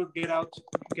we're now going to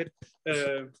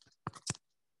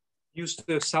use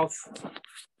the south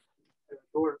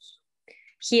doors.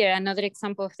 Here, another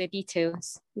example of the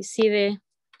details. You see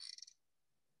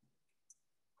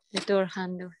the door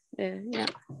handle. Yeah.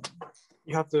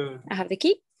 You have I have the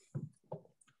key.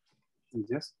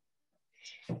 Yes.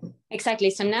 Exactly.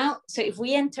 So now, if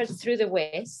we entered through the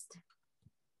west,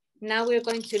 now we're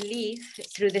going to leave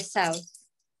through the south.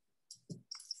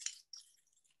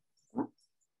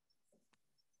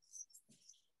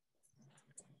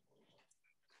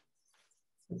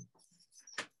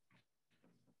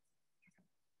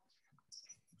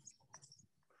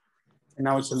 And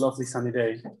now it's a lovely sunny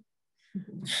day.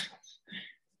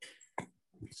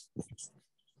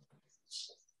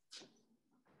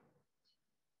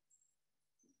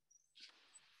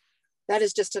 That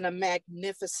is just a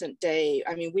magnificent day.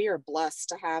 I mean, we are blessed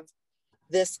to have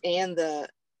this and the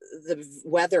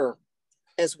weather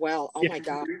as well. Oh, yeah. My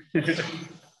God.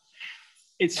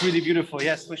 It's really beautiful.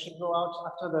 Yes, we should go out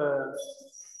after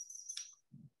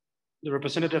the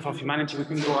representative of humanity. We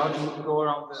can go out and we can go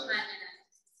around the...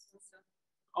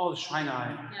 Oh, the Shrine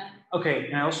Eye. Yeah. Okay,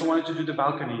 and I also wanted to do the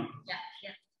balcony.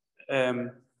 Yeah.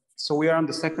 So we are on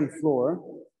the 2nd floor,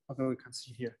 although we can't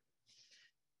see here.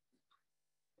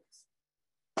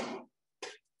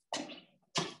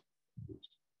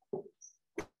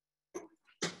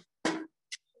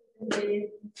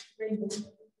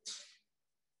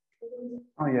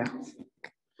 Oh yeah.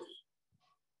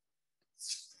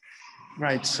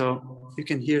 Right, so you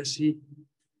can see.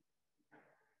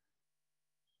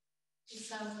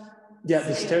 Yeah,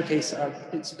 the staircase,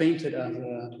 it's painted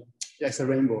as a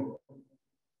rainbow.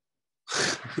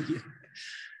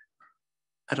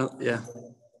 Yeah,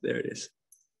 there it is.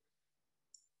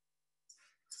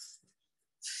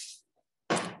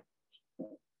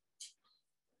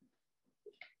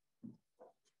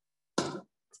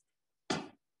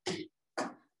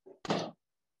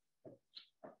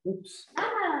 Oops.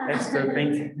 That's the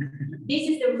painting. This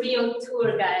is the real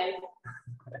tour guide.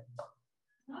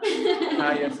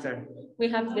 Hi, Esther. We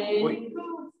have the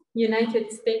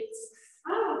United States.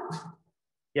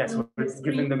 Yes, we're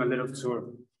giving them a little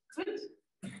tour. Good.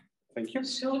 Thank you.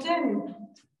 Show them.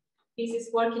 This is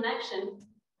work in action.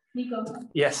 Nico.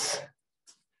 Yes.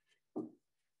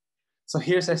 So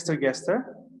here's Esther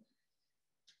Gester.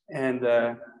 And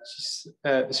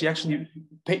she actually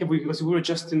painted, because we were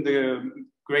just in the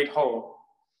Great Hall,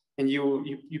 and you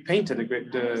painted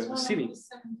the ceiling.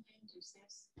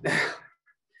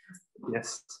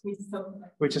 Yes.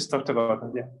 We just talked about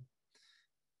it, yeah.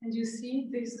 And you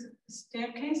see this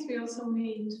staircase, we also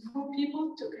made 4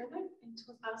 people together in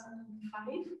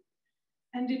 2005.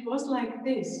 And it was like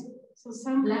this. So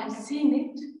some have seen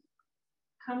it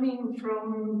coming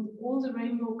from all the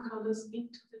rainbow colors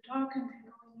into the dark and then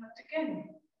going out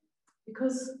again.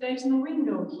 Because there's no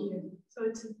window here. So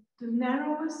it's the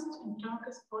narrowest and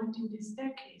darkest point in this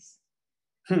staircase.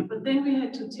 But then we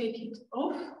had to take it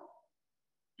off.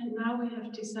 And now we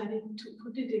have decided to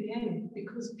put it again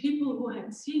because people who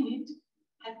had seen it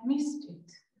had missed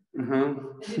it. And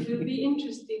it will be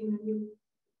interesting when you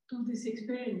do this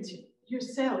experience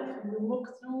yourself and you walk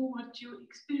through what you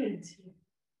experience here.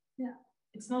 Yeah.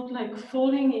 It's not like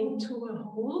falling into a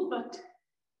hole, but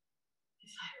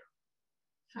it's like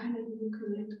finally you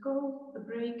can let go, the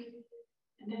break,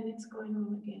 and then it's going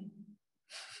on again.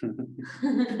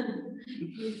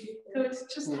 So it's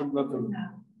just happening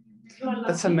now.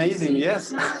 That's amazing, yes.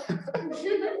 That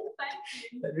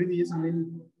really is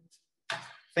amazing.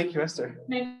 Thank you, Esther.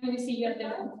 Maybe we see you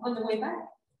on the way back.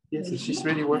 Yes, and she's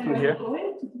really working here.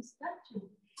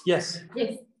 Yes.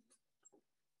 Yes.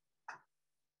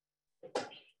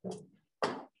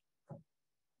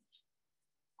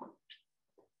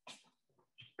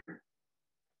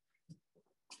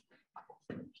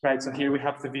 Right, so here we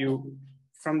have the view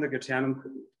from the Goetheanum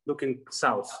looking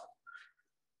south.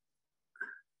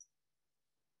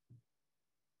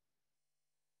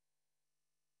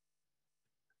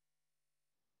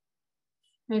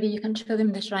 Maybe you can show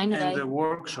them the Schreinerei. And the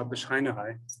workshop, the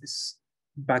Schreinerei, is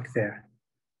back there.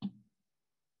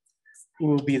 We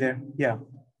will be there, yeah.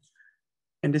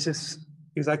 And this is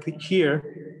exactly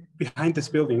here, behind this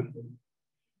building,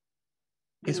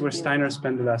 is where Steiner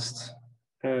spent the last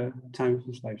time of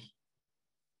his life,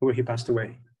 where he passed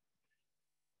away.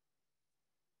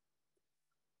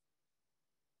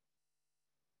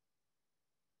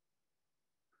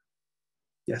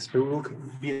 Yes, but we'll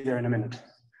be there in a minute.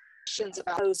 Questions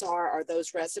about those are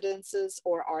those residences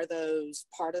or are those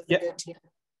part of the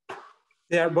Goetheanum?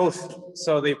 They are both.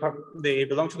 So they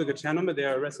belong to the Goetheanum, but they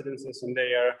are residences and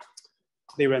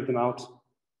they rent them out.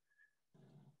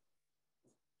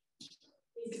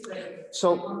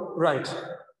 So, right.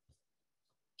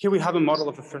 Here we have a model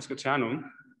of the first Goetheanum.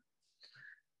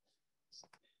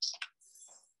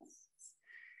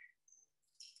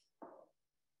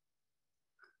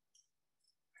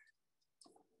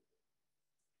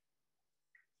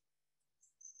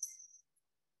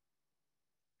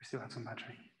 We still have some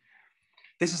battery.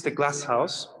 This is the glass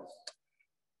house,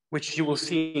 which you will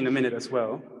see in a minute as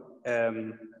well.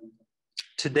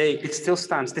 Today, it still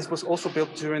stands. This was also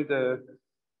built during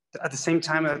at the same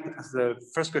time as the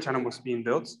first Goetheanum was being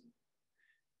built.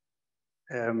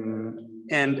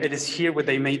 And it is here where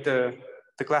they made the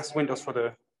glass windows for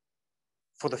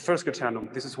the first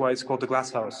Goetheanum. This is why it's called the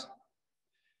glass house.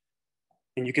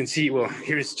 And you can see, well,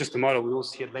 here is just a model. We will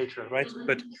see it later, right?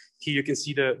 But here you can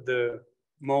see the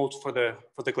mold for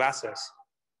the glasses.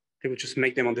 They would just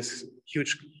make them on this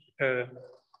huge, what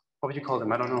would you call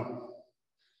them? I don't know.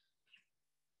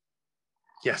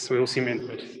 Yes, we will see in a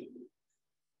minute.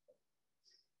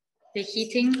 The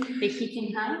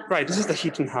heating house? Right, this is the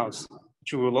heating house,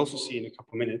 which we will also see in a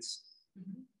couple of minutes.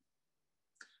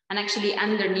 And actually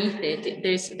underneath it,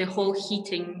 there's the whole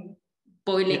heating,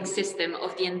 boiling system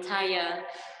of the entire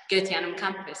Goetheanum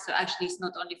campus. So actually it's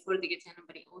not only for the Goetheanum,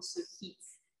 but it also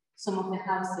heats some of the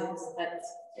houses that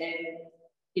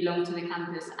belong to the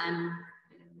campus and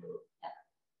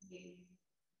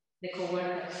the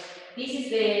co-workers. This is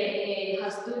the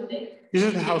Hausduldeck. This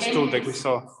is the Hausduldeck we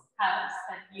saw. House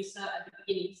that you saw at the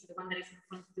beginning, so the one that is in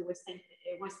front of the west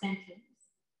entrance.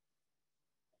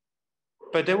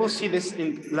 But they will see this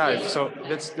in live, so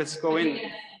let's go in.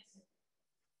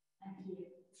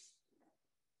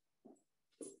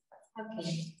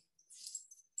 Okay.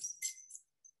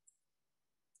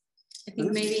 I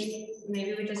think maybe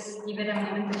we just give it a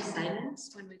moment of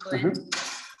silence when we go in.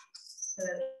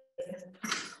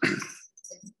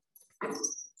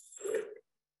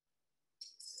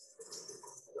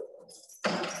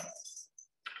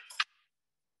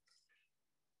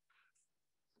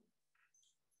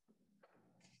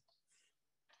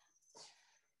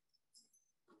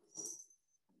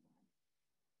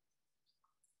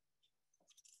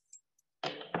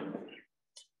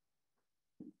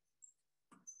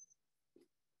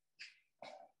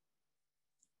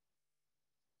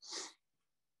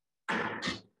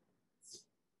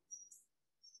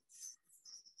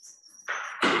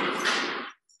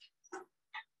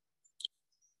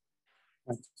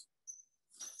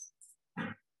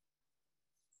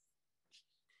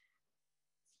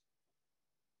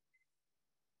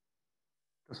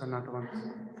 Those are not the ones. I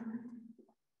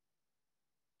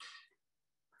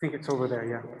think it's over there,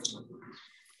 yeah.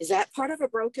 Is that part of a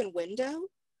broken window?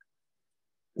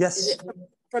 Yes. Is it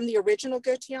from the original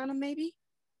Goetheanum, maybe?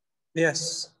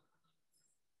 Yes.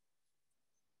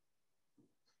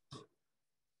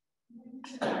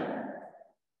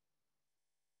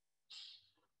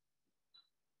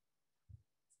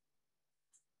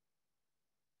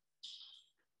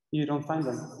 You don't find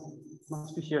them.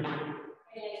 Must be here.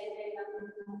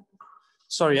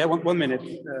 Sorry, yeah, one minute.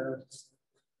 Is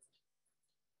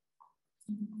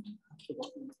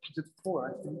it 4,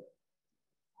 I think?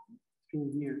 3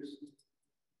 years.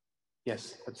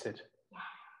 Yes, that's it.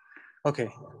 Okay.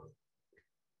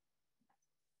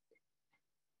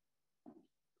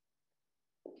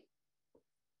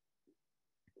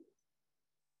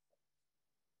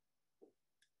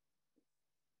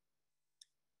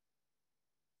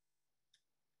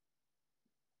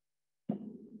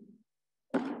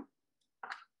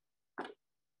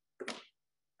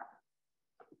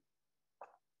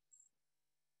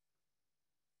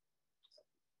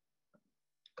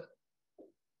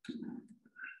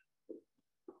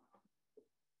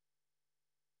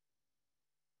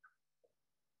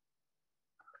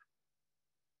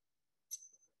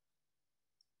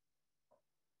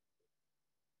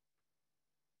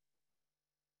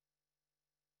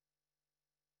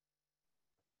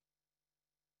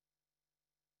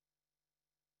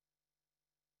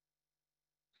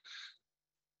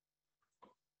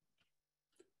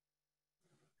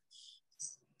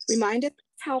 Remind us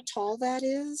how tall that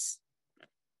is,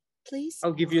 please.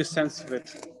 I'll give you a sense of it.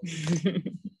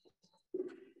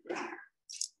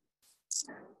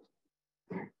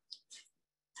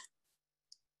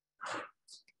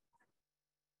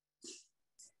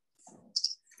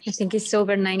 I think it's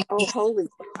over 9. Oh, holy.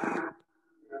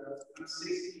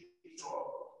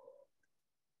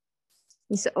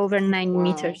 It's over 9 Wow.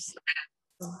 meters.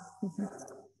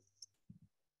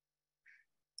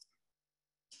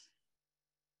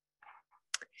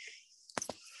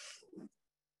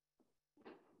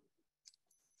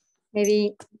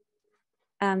 Maybe,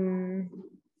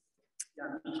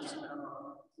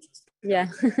 yeah.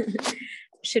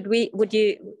 Should we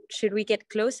get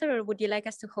closer, or would you like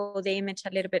us to hold the image a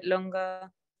little bit longer?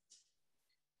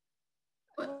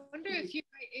 I wonder if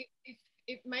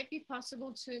it might be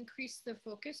possible to increase the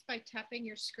focus by tapping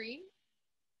your screen.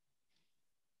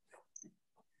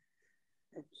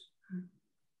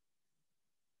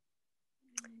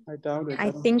 I doubt it.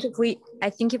 I think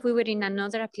if we were in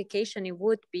another application, it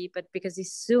would be, but because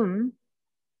it's Zoom,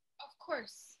 of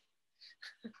course,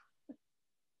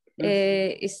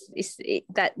 that's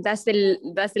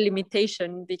the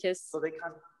limitation, because so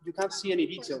you can't see any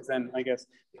details then, I guess.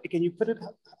 Can you put it?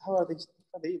 How are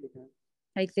they looking?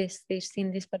 Like this, they've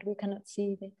seen this, but we cannot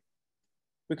see it.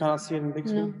 We cannot see it in big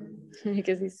screen? No,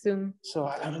 because it's Zoom. So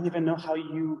I don't even know how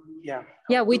you,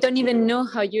 Yeah, we don't even know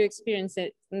how you experience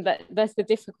it. That's the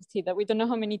difficulty, that we don't know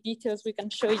how many details we can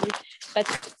show you.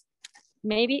 But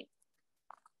maybe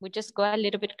we just go a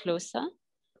little bit closer.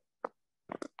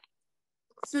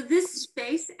 So this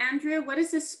space, Andrea, what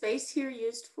is this space here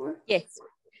used for? Yes.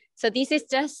 So this is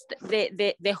just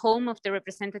the home of the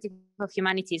representative of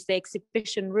humanities, the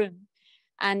exhibition room.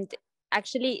 And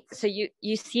actually, so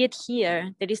you see it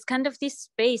here, there is kind of this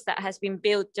space that has been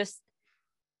built just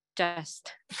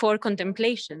for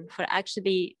contemplation, for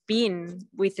actually being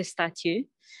with the statue.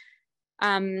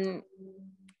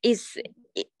 Is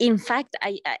in fact,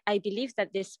 I believe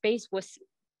that the space was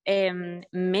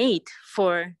made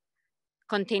for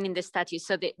containing the statue.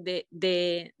 So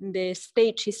the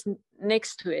stage is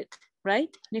next to it,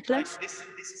 right, Nicolas? This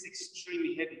is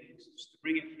extremely heavy. Just to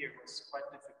bring it here was quite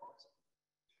difficult.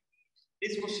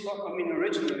 This was,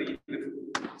 originally,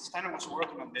 Steiner was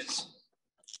working on this,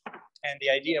 and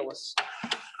the idea was,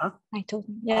 I told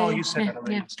him. Yeah. Oh, you said that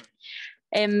already.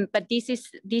 Yeah. But this is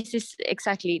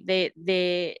exactly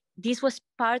this was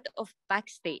part of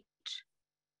backstage.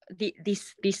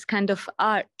 This kind of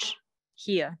arch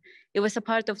here. It was a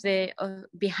part of the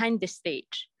behind the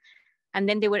stage, and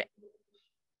then they were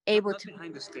able to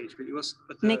behind the stage, but it was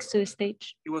next to the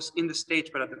stage. It was in the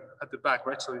stage, but at the back,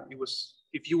 right? So it was.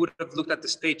 If you would have looked at the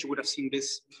stage, you would have seen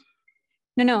this.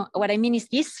 No. What I mean is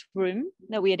this room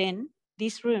that we're in.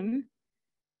 This room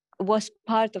was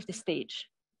part of the stage,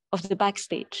 of the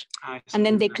backstage, and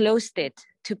then they closed it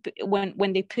to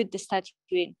when they put the statue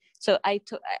in. So I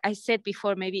said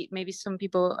before, maybe some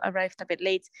people arrived a bit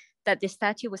late, that the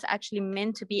statue was actually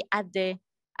meant to be at the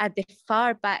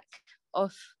far back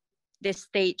of the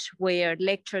stage where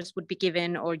lectures would be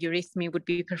given or eurythmy would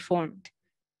be performed.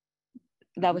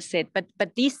 That was it.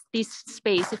 But this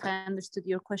space, if I understood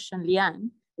your question,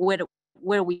 Liane,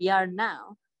 where we are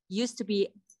now, used to be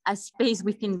a space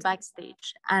within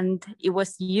backstage, and it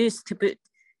was used to put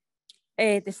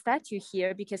the statue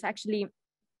here because actually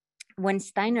when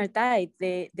Steiner died,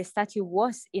 the statue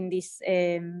was in this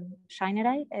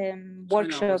Schreinerei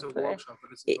workshop.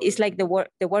 It's like the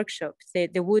workshop,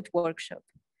 the wood workshop,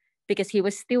 because he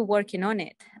was still working on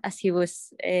it as he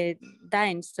was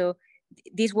dying. So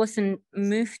this wasn't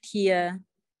moved here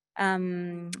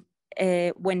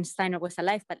when Steiner was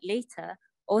alive, but later,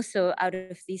 also out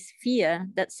of this fear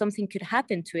that something could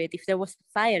happen to it if there was a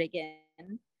fire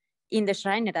again in the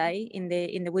Schreinerei, in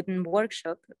the wooden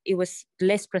workshop, it was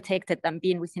less protected than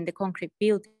being within the concrete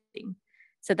building.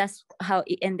 So that's how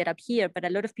it ended up here. But a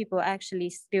lot of people actually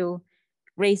still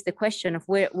raise the question of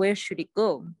where should it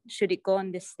go? Should it go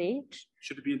on the stage?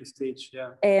 Should it be on the stage?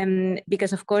 Yeah.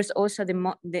 Because of course, also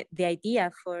the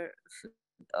idea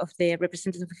of the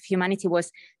representatives of humanity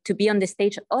was to be on the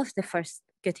stage of the first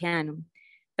Goetheanum,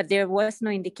 but there was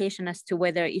no indication as to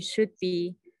whether it should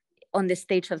be on the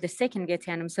stage of the second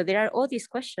Goetheanum. So there are all these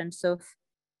questions of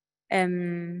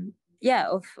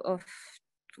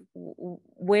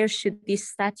where should this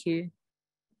statue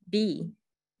be?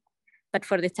 But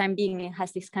for the time being, it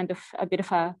has this kind of a bit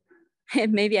of a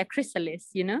maybe a chrysalis,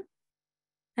 you know,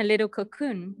 a little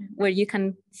cocoon where you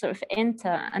can sort of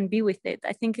enter and be with it.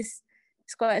 I think it's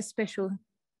quite a special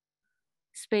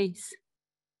space.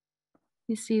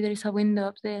 You see, there is a window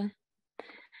up there,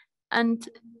 and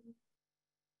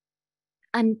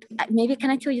maybe can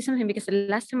I tell you something? Because the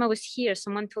last time I was here,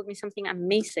 someone told me something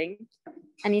amazing,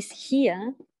 and it's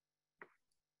here.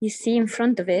 You see in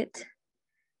front of it,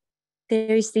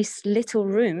 there is this little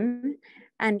room,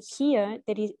 and here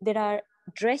there are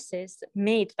dresses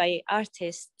made by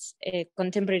artists,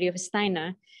 contemporary of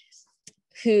Steiner,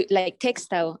 who, like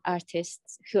textile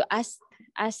artists, who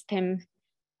asked him,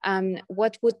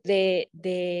 what would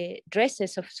the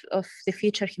dresses of the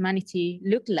future humanity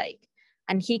look like?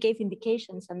 And he gave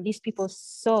indications, and these people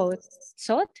sought,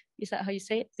 is that how you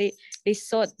say it? They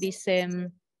sought these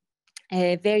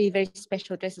very, very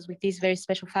special dresses with these very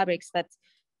special fabrics that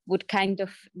would kind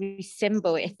of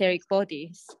resemble etheric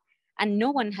bodies. And no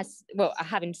one has, well, I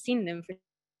haven't seen them for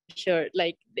sure,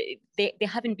 like they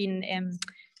haven't been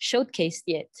showcased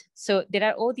yet. So there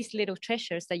are all these little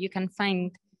treasures that you can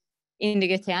find in the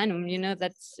Goetheanum, you know,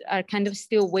 that are kind of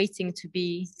still waiting to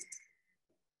be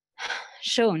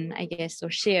shown, I guess,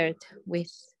 or shared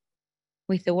with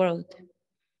the world.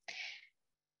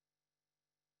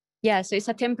 Yeah, so it's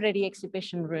a temporary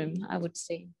exhibition room, I would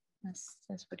say. That's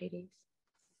what it is.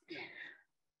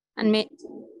 And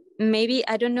maybe,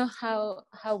 I don't know how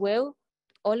well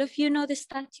all of you know the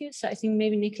statue, so I think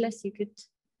maybe Nicolas, you could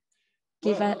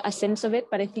give a sense of it,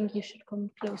 but I think you should come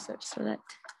closer so that.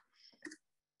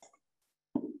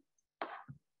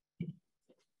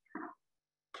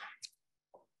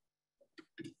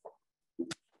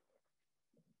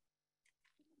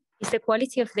 Is the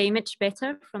quality of the image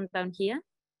better from down here?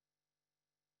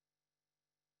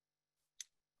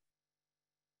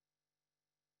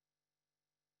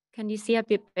 Can you see a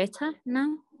bit better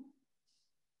now?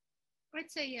 I'd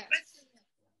say yes.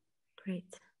 Great.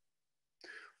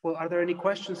 Well, are there any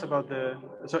questions about the,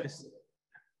 so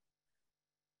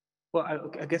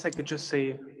well, I guess I could just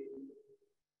say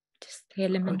just the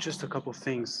element. Just a couple of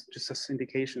things, just as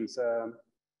indications.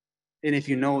 And if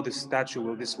you know the statue,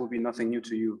 well, this will be nothing new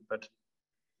to you, but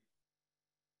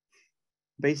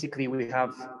basically we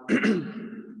have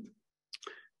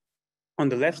on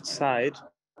the left side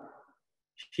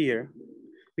here,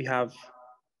 we have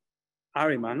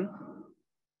Ahriman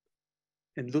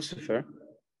and Lucifer.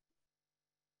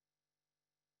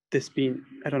 This being,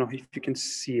 I don't know if you can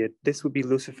see it, this would be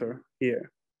Lucifer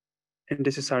here, and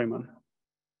this is Ahriman.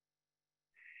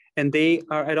 And they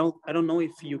are, I don't know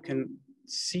if you can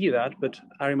see that, but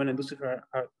Ahriman and Lucifer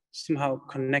are somehow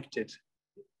connected.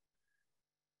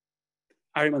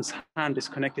 Ahriman's hand is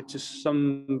connected to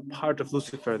some part of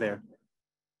Lucifer there.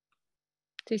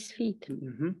 To his feet.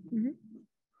 Mm-hmm. Mm-hmm.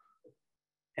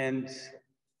 And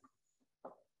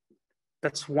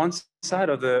that's one side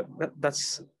of the,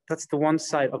 that's the one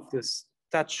side of the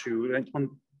statue. And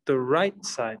on the right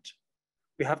side,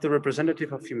 we have the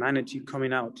representative of humanity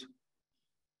coming out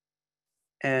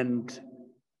and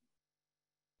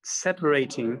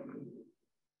separating,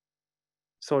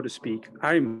 so to speak,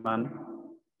 Ahriman,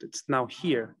 that's now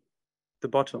here, the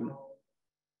bottom,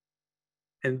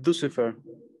 and Lucifer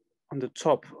on the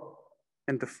top,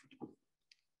 and the.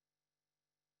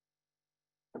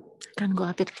 Can go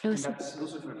a bit closer. And that's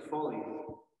Lucifer falling.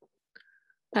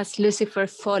 That's Lucifer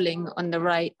falling on the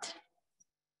right.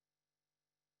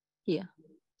 Here.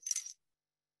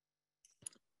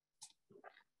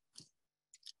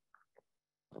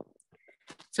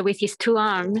 So with his two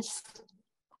arms,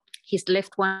 his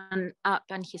left one up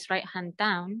and his right hand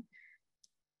down,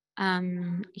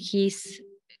 he's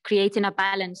creating a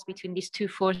balance between these two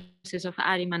forces of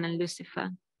Ahriman and Lucifer.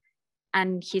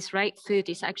 And his right foot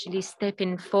is actually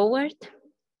stepping forward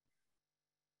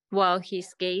while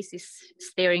his gaze is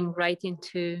staring right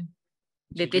into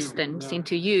the distance, yeah,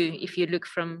 into you, if you look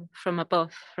from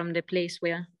above, from the place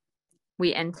where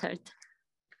we entered.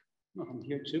 Oh, I'm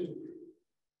here too.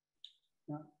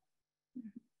 Yeah.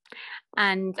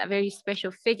 And a very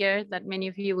special figure that many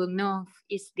of you will know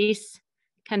is this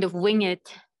kind of winged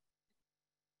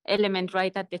element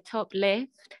right at the top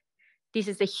left. This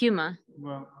is the humor.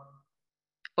 Well,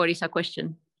 or is a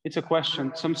question? It's a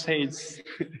question. Some say it's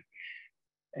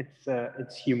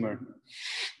it's humor.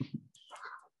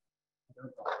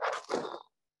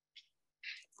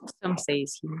 Some say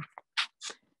it's humor.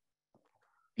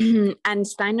 And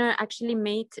Steiner actually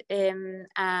made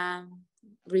a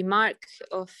remark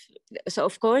of, so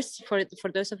of course, for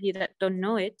those of you that don't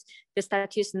know it, the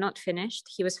statue is not finished.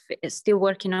 He was still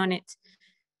working on it.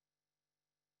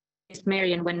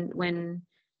 Marion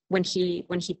when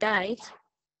he died.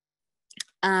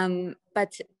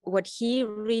 But what he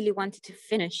really wanted to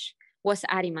finish was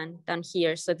Ahriman down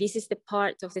here. So this is the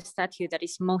part of the statue that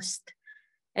is most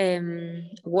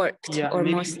worked, yeah, or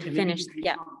most finished.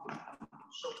 Yeah.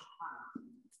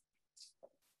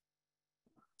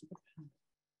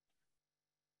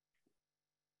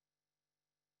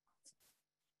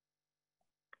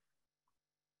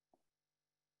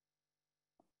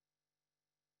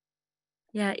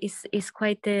 Yeah, it's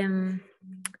quite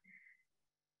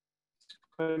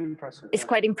impressive. It's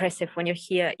quite impressive when you're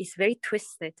here. It's very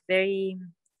twisted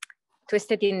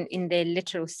in the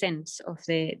literal sense of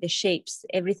the shapes.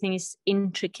 Everything is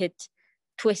intricate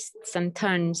twists and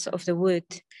turns of the wood.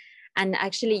 And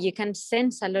actually you can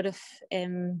sense a lot of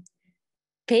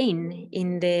pain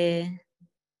in the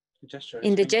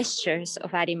gestures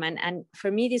of Ahriman. And for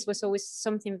me, this was always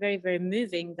something very, very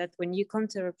moving, that when you come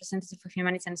to Representative of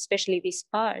Humanity, and especially this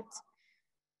part,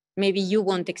 maybe you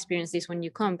won't experience this when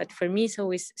you come, but for me, it's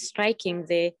always striking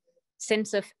the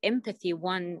sense of empathy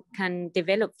one can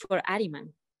develop for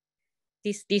Ahriman,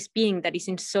 this being that is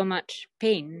in so much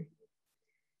pain,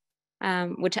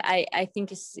 which I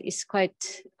think is quite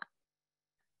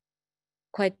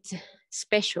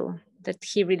special, that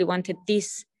he really wanted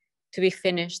this to be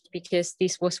finished, because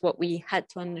this was what we had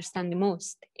to understand the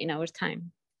most in our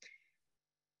time.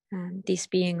 This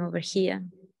being over here.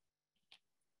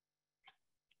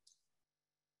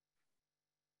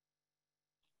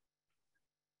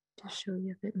 To show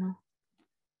you a bit more.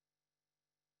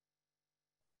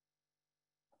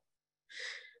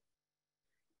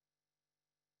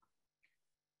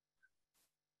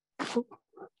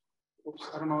 Oops,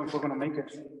 I don't know if we're gonna make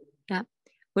it. Yeah,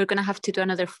 we're gonna have to do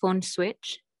another phone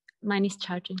switch. Mine is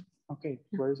charging. Okay,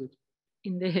 yeah. Where is it?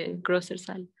 In the grocery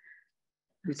sale.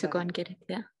 I have to go and get it.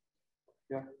 Yeah.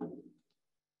 Yeah.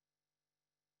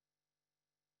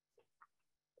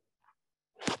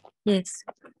 Yes.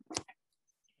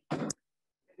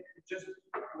 Just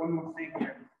one more thing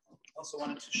here. I also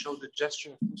wanted to show the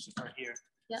gesture of Lucifer here.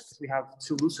 Yeah. We have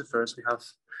two Lucifers. We have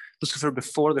Lucifer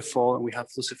before the fall, and we have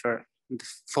Lucifer in the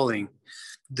falling.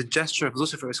 The gesture of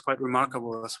Lucifer is quite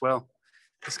remarkable as well.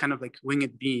 This kind of like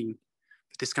winged being,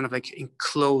 this kind of like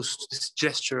enclosed, this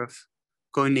gesture of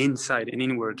going inside and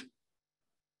inward.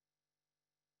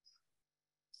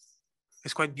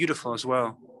 It's quite beautiful as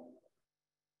well.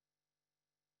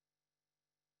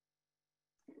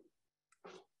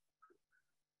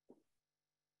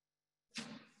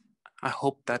 I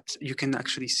hope that you can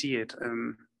actually see it.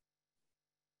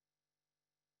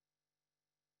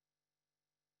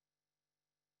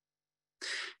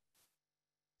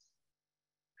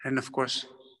 And of course,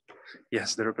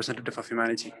 yes, the representative of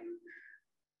humanity.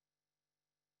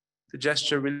 The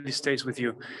gesture really stays with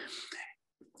you.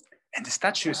 And the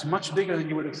statue is much bigger than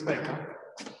you would expect.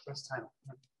 First time.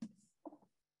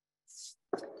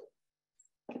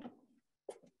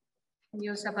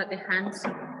 News about the hands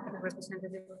of the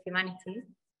representative of humanity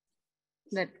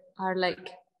that are like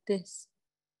this.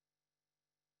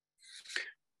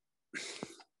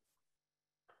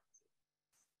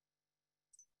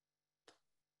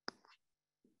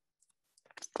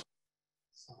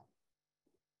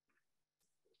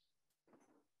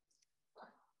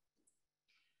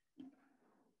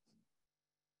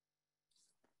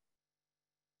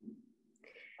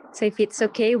 So if it's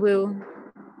okay, we'll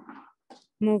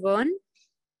move on.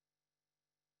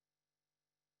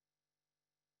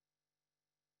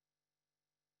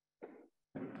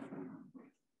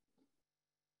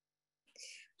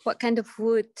 What kind of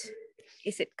wood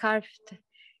is it carved?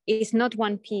 It's not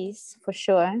one piece for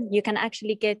sure. You can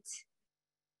actually get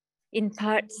in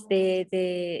parts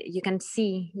you can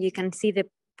see the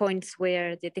points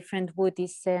where the different wood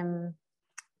is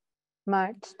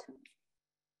merged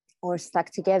or stuck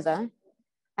together,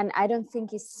 and I don't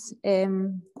think it's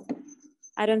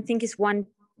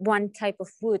one type of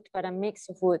wood, but a mix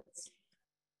of woods.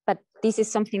 But this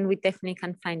is something we definitely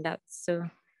can find out. So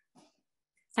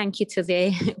thank you to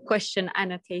the question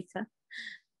annotator.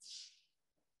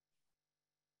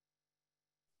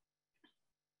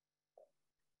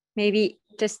 Maybe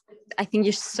just, I think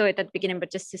you saw it at the beginning,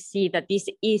 but just to see that this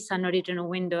is an original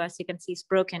window, as you can see, it's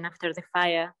broken after the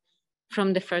fire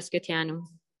from the first Goetheanum.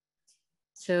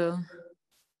 So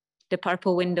the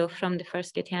purple window from the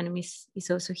first Goetheanum is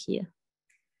also here.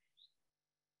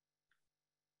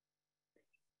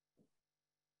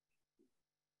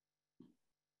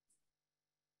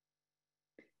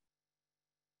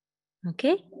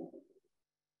 Okay.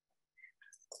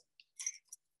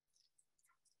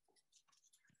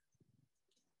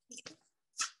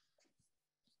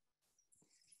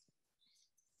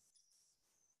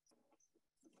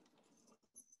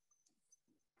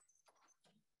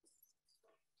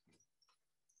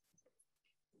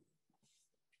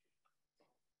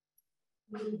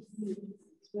 The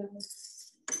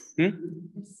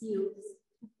seals.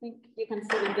 I think you can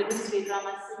see in the mystery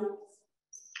drama seals.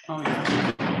 Oh,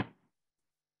 yeah.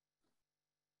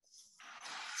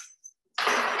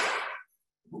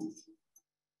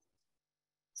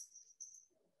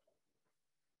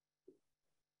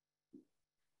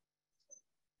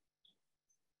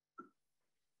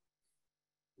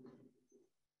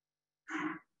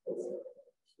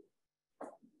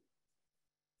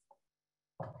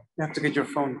 You have to get your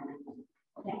phone.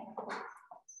 Yeah.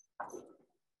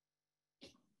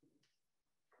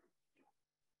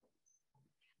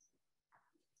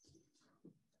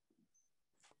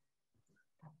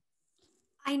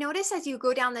 I notice as you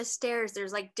go down the stairs,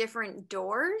 there's like different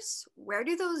doors. Where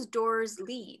do those doors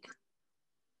lead?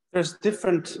 There's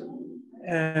different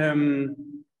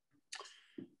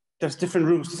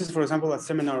rooms. This is, for example, a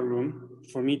seminar room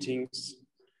for meetings.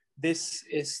 This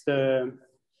is the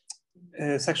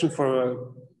section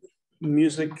for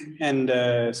music and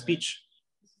speech.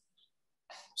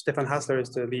 Stefan Hasler is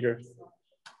the leader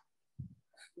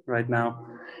right now.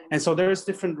 And so there's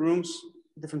different rooms,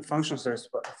 different functions. There's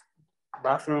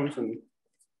bathrooms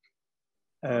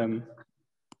and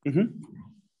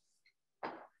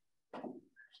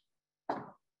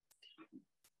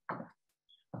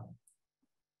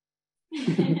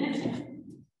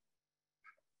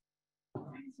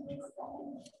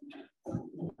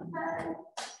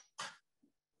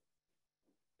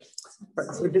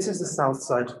Right, so this is the south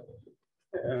side.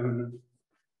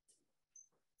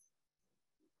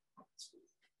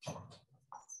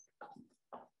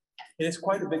 It is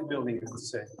quite a big building, I would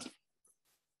say.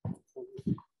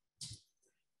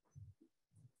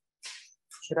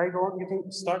 Should I go on? You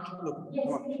think start? Look, yes,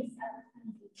 come on. please.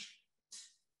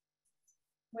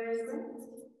 Where is it?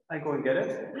 I go and get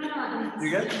it. No,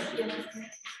 you get it? Yes.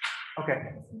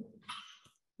 Okay.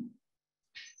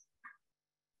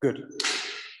 Good.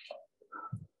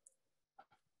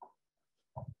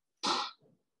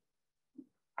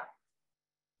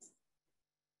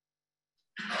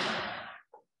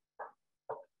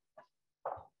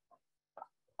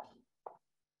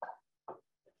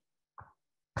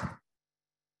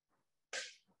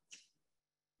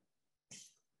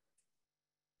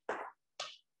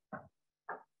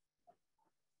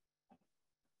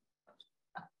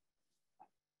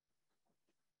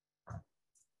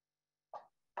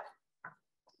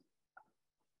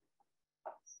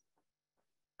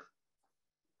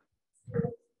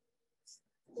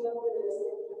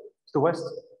 To the west.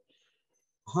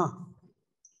 Huh.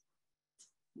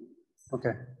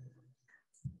 Okay.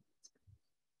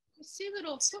 You see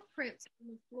little footprints on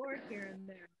the floor here and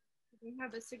there. Do they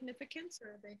have a significance,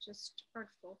 or are they just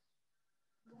artful?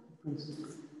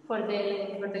 For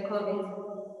the COVID.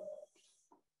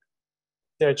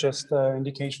 They're just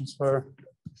indications for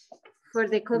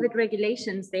the COVID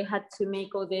regulations. They had to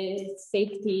make all the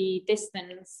safety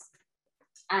distance.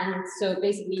 And so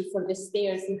basically for the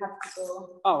stairs, you have to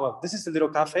go. Oh, well, this is a little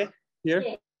cafe here.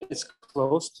 Yeah. It's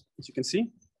closed, as you can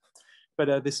see.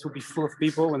 But this will be full of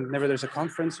people whenever there's a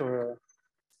conference or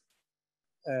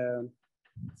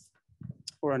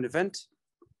an event.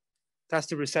 That's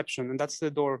the reception, and that's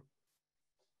the door.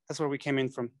 That's where we came in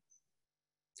from.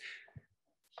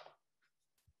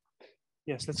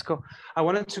 Yes, let's go. I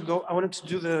wanted to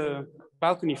do the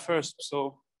balcony first,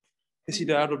 so you see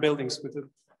the outer buildings with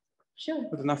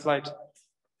enough light.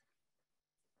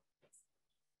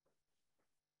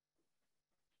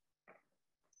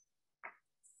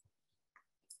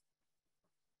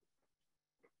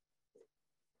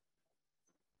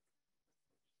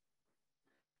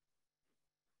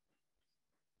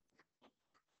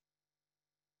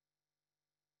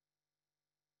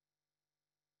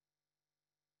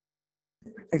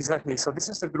 Exactly. So this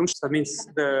is the Grundstone. That means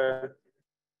the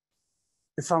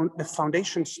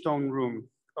foundation stone room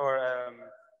or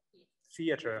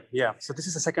theater. Yeah. So this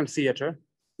is the second theater.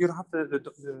 You don't have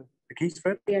the keys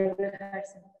for it? They're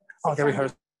rehearsing. Oh, they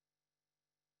rehearse.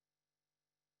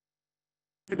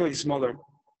 A smaller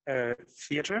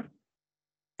theater,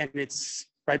 and it's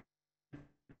right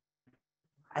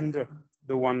under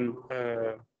the one,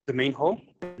 the main hall,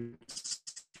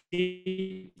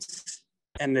 and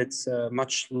it's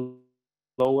much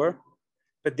lower.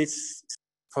 But this,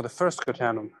 for the first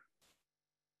Goetheanum,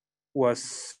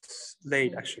 was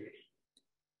late actually.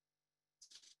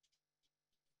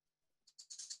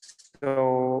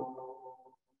 So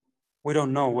we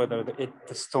don't know whether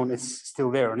the stone is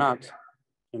still there or not,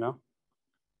 you know,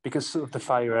 because of the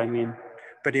fire, I mean,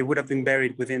 but it would have been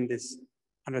buried within this,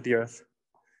 under the earth.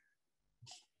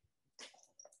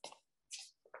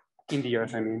 In the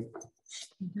earth, I mean.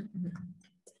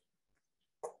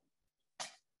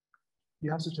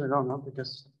 You have to turn it on, no?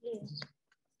 Because. Yes.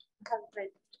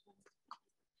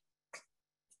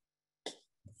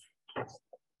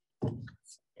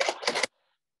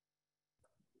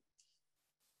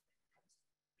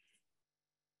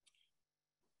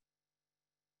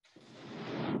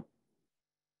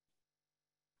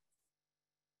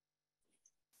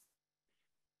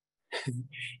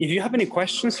 If you have any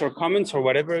questions or comments or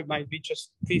whatever it might be,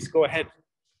 just please go ahead.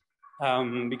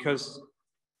 Because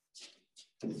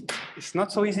it's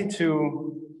not so easy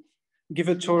to give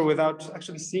a tour without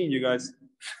actually seeing you guys.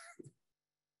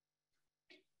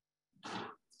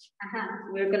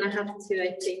 We're gonna have to,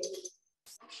 I think,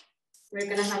 we're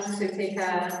gonna have to take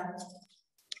a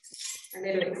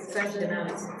little excursion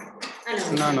out.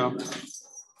 No.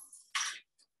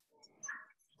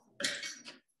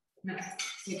 No,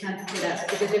 you can't do that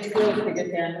because it's closed to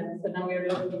Goetheanum, so now we're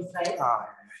looking inside. But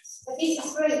this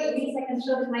is great, it means I can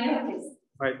show my office.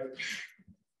 Right.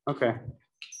 Okay.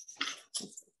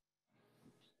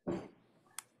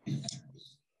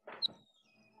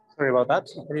 Sorry about that.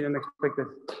 I didn't expect it.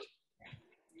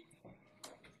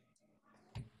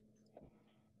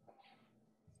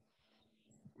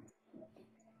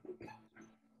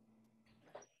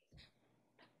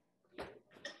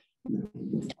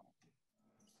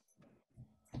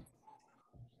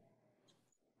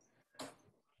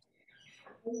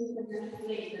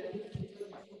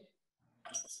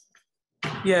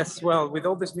 Yes, well, with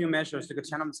all these new measures, the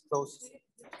Goetheanum is closed.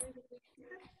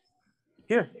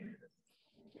 Here.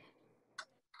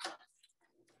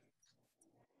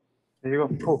 There you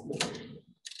go. Cool.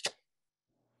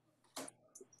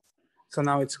 So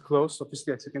now it's closed.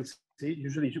 Obviously, as you can see,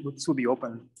 usually it would still be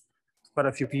open. Quite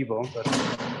a few people, but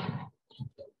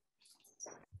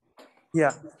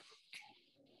yeah.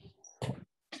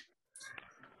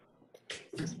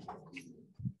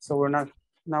 So we're now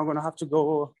going to have to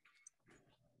go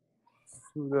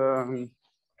to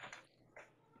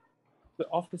the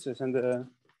offices and the.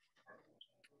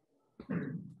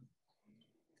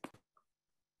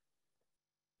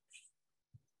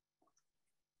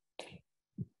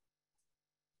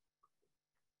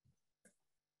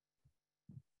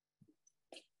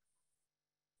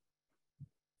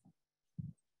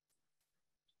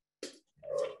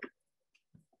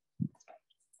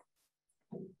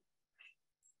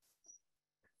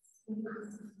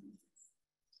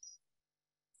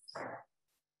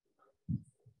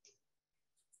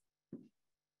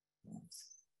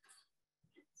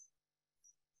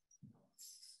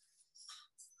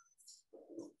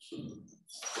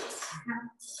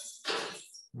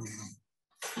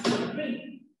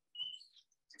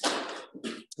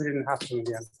 We didn't have to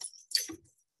again.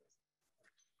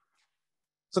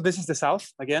 So this is the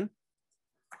south again.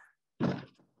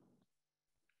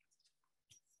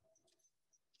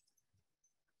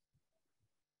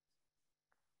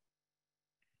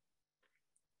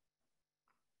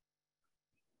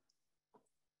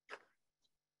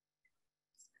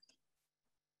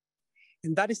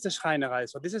 And that is the Schreinerei.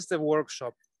 So this is the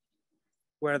workshop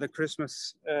where the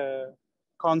Christmas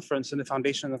conference and the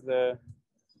foundation of the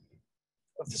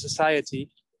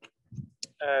society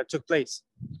took place.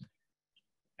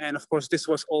 And of course, this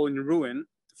was all in ruin.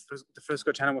 The first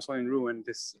Goetheanum was all in ruin.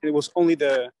 It was only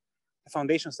the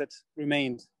foundations that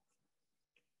remained.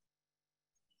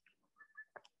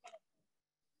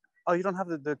 Oh, you don't have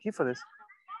the key for this?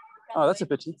 Oh, that's a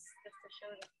pity.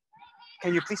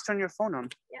 Can you please turn your phone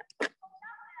on? Yeah.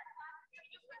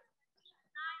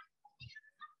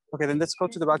 Okay, then let's go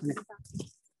to the balcony.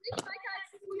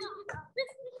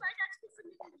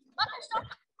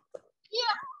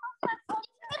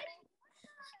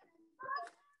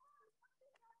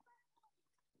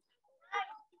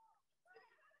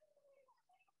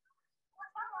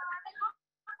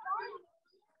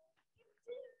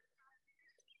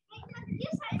 I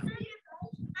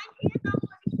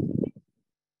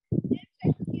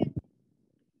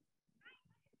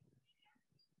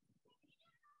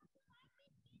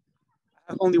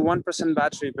have only 1%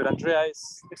 battery, but Andrea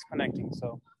is connecting,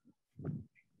 so.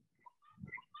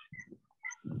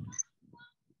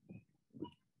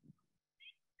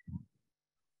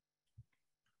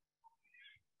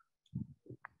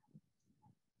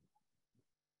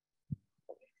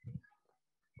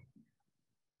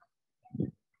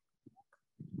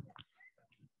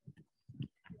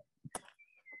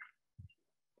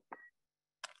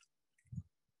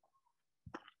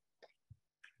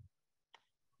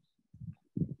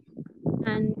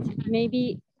 And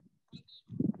maybe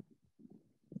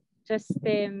just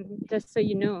so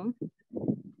you know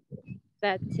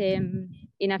that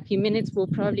in a few minutes we'll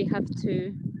probably have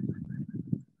to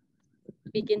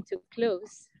begin to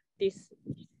close this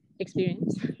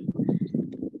experience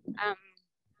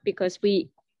because we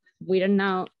are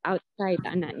now outside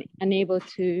and unable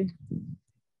to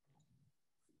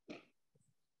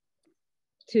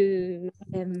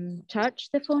charge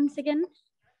the phones again.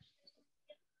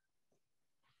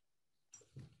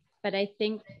 But I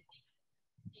think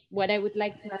what I would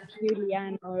like to ask you,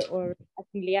 Leanne, or I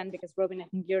think Leanne, because Robin, I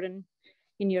think you're in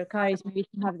your car, is maybe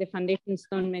to have the foundation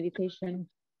stone meditation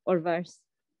or verse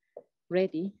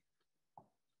ready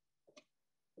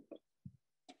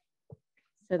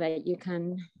so that you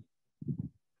can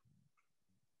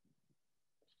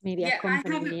maybe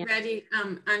accompany I have me. it ready.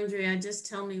 Andrea, just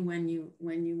tell me when you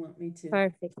want me to.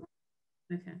 Perfect.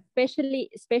 Okay.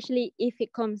 Especially if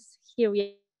it comes here,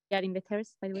 we are in the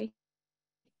terrace, by the way.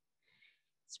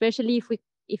 Especially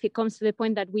if it comes to the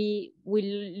point that we will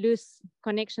lose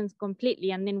connections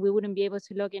completely, and then we wouldn't be able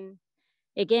to log in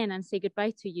again and say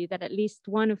goodbye to you, that at least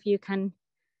one of you can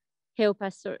help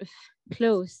us sort of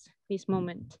close this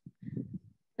moment.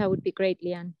 That would be great,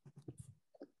 Leanne.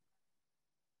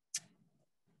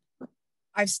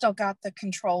 I've still got the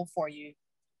control for you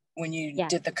when you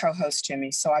did the co-host to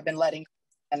me. So I've been letting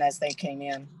and as they came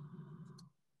in.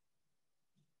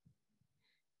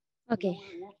 Okay.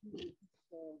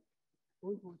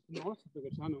 Going towards the north of the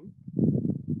Goetheanum,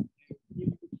 you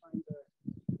can find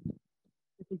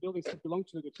different buildings that belong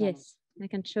to the Goetheanum. Yes, I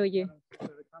can show you.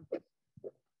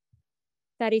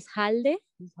 That is Halde.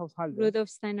 This is House Halde. Rudolf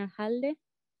Steiner Halde.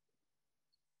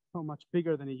 So much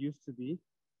bigger than it used to be.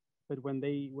 But when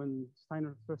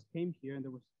Steiner first came here and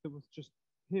there was just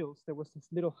hills, there was this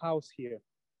little house here.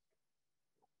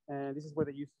 And this is where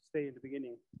they used to stay in the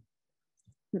beginning.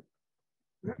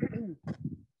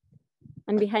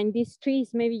 And behind these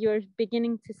trees, maybe you're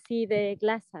beginning to see the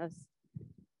glass house.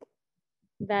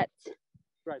 Right,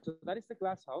 so that is the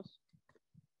glass house.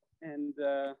 And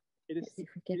it is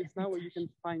now where you can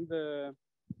find the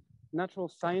natural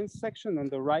science section on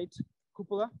the right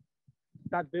cupola.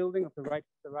 That building of the right.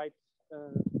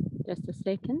 Just a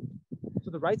second.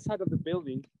 So the right side of the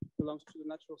building belongs to the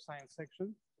natural science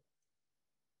section.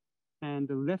 And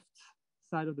the left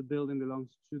side of the building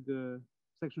belongs to the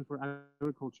section for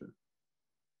agriculture.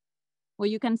 Well,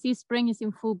 you can see spring is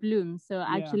in full bloom. So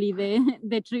actually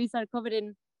the trees are covered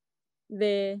in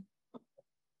the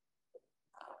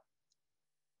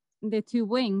two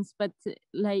wings, but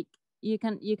like you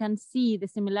can see the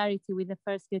similarity with the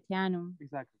first Goetheanum.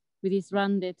 Exactly. With these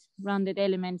rounded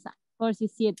elements. Of course, you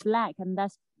see it black, and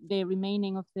that's the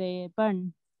remaining of the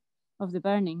burning.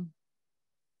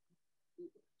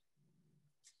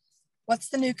 What's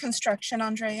the new construction,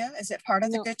 Andrea? Is it part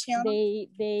of the Goetheanum?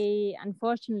 They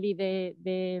unfortunately the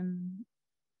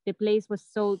place was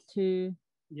sold to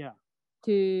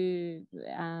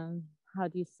how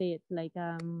do you say it, like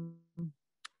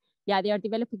they are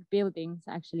developing buildings,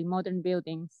 actually modern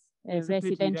buildings,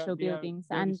 residential buildings,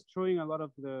 and destroying a lot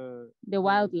of the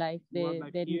wildlife, the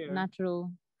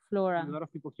natural flora. And a lot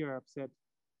of people here are upset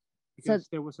because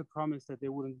there was a promise that they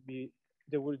wouldn't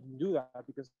do that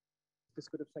because this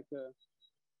could affect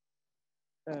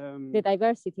the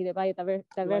diversity, the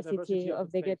biodiversity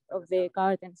of the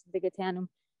gardens of the Goetheanum.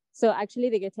 So actually,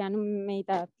 the Goetheanum made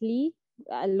a plea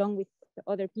along with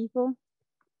other people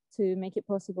to make it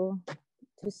possible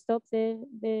to stop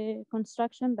the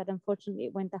construction, but unfortunately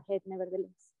it went ahead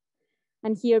nevertheless.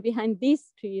 And here behind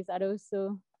these trees are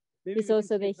also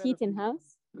the heating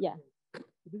house. Yeah.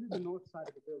 This is the north side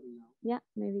of the building now. Yeah,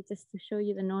 maybe just to show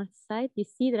you the north side. You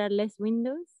see there are less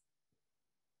windows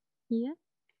here.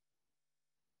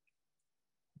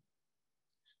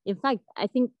 In fact, I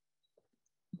think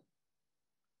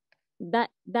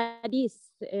that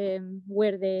is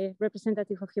where the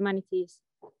representative of humanity is,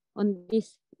 on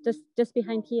this, just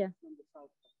behind here.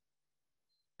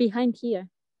 Behind here,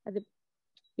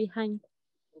 behind.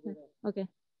 Okay.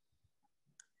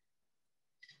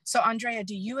 So Andrea,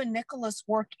 do you and Nicholas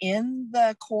work in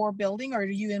the core building, or are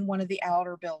you in one of the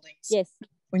outer buildings? Yes.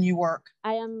 When you work?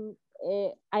 I am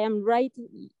right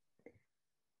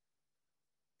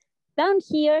down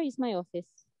here is my office.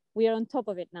 We are on top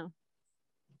of it now.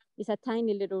 It's a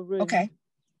tiny little room. Okay.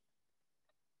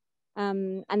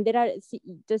 And there are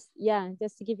just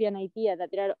to give you an idea that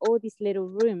there are all these little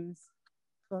rooms.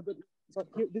 But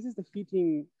here, this is the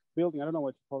heating building. I don't know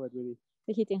what you call it really.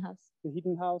 The heating house. The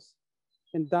heating house,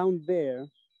 and down there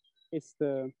is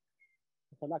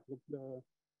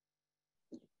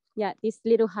yeah, this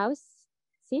little house.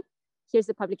 See, here's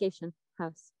the publication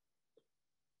house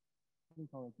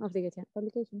of the Goetheanum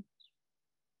publication.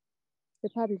 The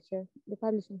publisher, the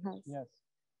publishing house. Yes.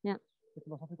 Yeah. The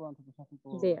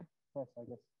Anthroposophical there. Press, I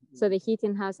guess. So the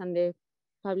heating house and the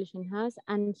publishing house,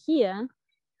 and here,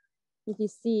 if you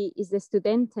see, is the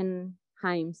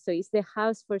Studentenheim. So it's the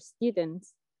house for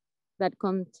students that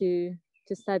come to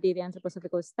study the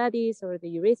anthroposophical studies or the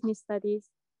Eurythmy studies.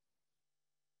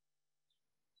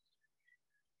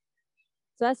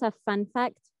 So that's a fun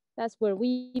fact. That's where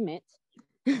we met.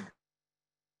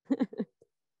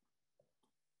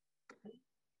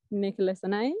 Nicholas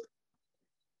and I.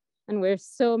 And where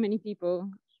so many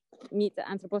people meet the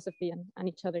anthroposophy and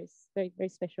each other is very, very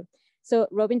special. So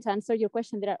Robin, to answer your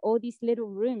question, there are all these little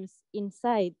rooms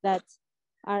inside that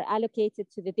are allocated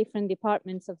to the different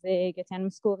departments of the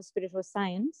Goetheanum School of Spiritual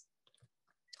Science.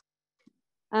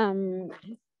 Yeah,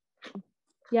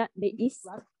 the east.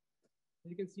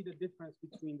 You can see the difference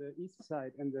between the east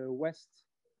side and the west.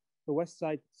 The west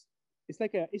side, it's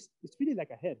really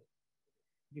like a head.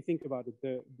 If you think about it,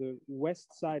 the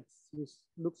west side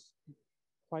looks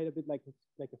quite a bit like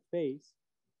a face,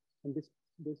 and this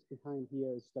behind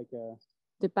here is like the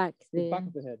back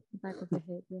of the head. The back of the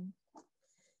head, yeah.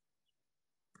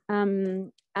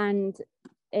 And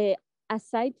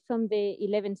aside from the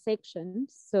 11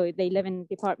 sections, so the 11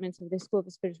 departments of the School of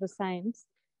Spiritual Science,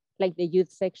 like the youth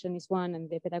section is one, and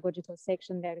the pedagogical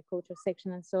section, the agriculture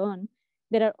section, and so on,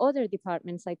 there are other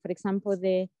departments, like, for example,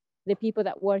 the people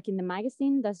that work in the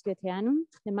magazine, that's Goetheanum,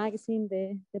 the magazine,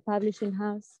 the publishing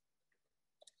house.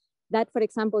 That, for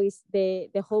example, is the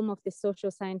home of the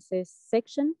social sciences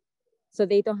section. So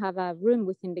they don't have a room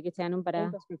within the Goetheanum, but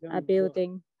a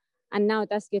building. And now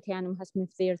das Goetheanum has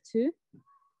moved there too.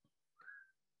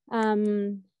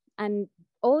 And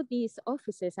all these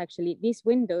offices, actually, these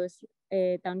windows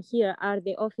down here are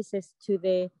the offices to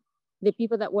the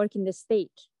people that work in the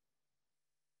stage.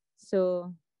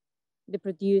 So the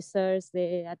producers,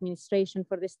 the administration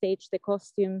for the stage, the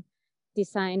costume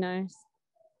designers,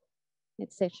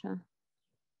 etc.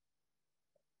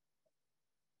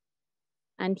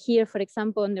 And here, for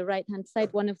example, on the right-hand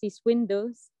side, one of these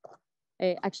windows,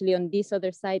 actually on this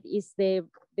other side, is the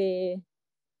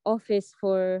office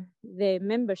for the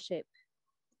membership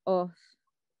of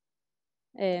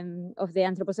the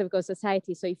Anthroposophical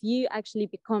Society. So if you actually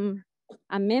become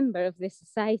a member of the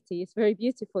society, it's very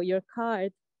beautiful. Your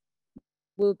card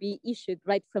will be issued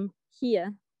right from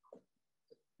here,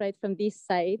 right from this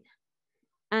side.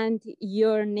 And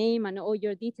your name and all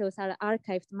your details are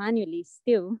archived manually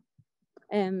still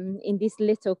in these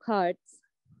little cards,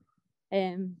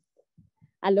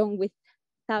 along with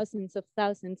thousands of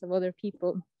other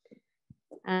people.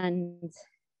 And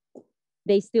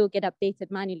they still get updated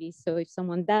manually. So if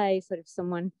someone dies or if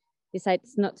someone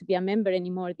decides not to be a member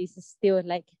anymore, this is still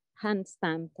like hand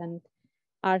stamped and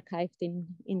archived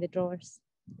in the drawers.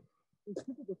 It's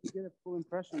difficult to get a full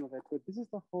impression of it, but this is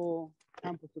the whole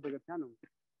campus of the Goetheanum.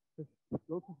 There's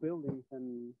lots of buildings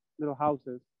and little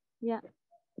houses. Yeah.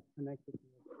 Connected to it.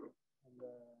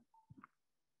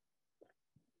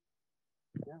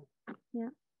 And, yeah.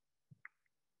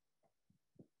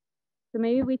 So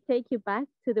maybe we take you back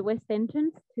to the west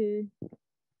entrance to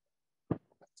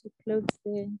close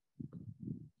the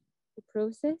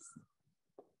process.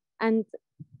 And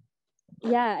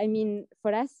yeah, I mean,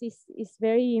 for us, it's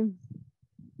very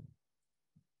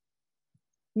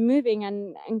moving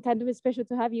and kind of special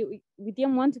to have you. We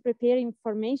didn't want to prepare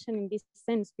information in this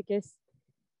sense because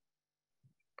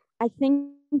I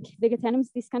think the Goetheanum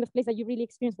is this kind of place that you really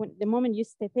experience the moment you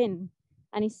step in,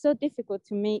 and it's so difficult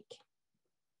to make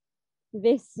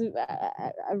this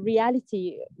a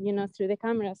reality, you know, through the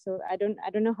camera. So I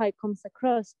don't know how it comes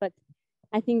across, but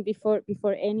I think before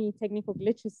any technical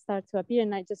glitches start to appear,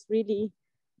 and I just really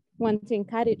want to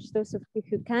encourage those of you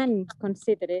who can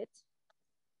consider it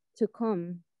to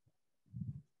come.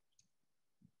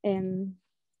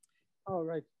 All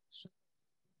right.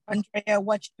 Andrea,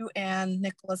 what you and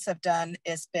Nicholas have done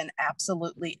has been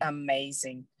absolutely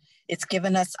amazing. It's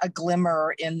given us a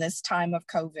glimmer in this time of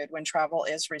COVID when travel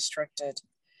is restricted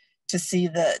to see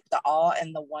the awe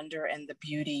and the wonder and the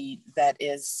beauty that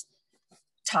is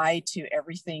tied to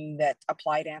everything that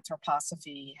applied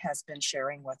anthroposophy has been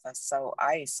sharing with us. So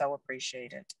I so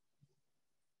appreciate it.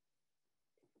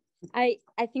 I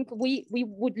think we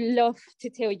would love to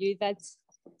tell you that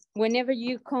whenever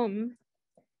you come,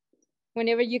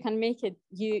 whenever you can make it,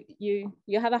 you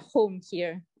have a home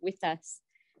here with us,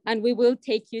 and we will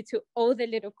take you to all the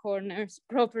little corners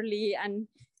properly and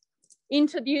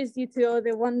introduce you to all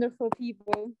the wonderful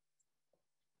people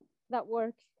that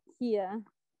work here.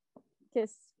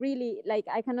 Because really, like,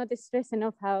 I cannot stress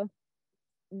enough how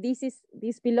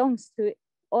this belongs to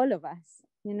all of us,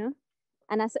 you know.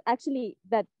 And as actually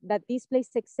that this place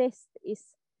exists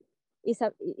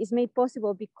is made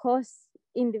possible because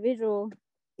individual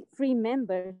free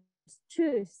members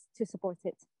choose to support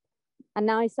it. And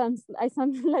now I sound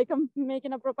like I'm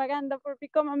making a propaganda for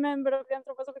become a member of the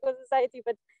Anthroposophical Society,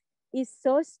 but it's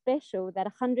so special that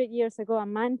 100 years ago a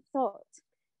man thought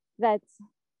that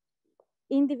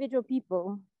individual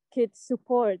people could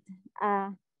support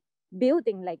a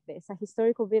building like this, a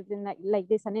historical building like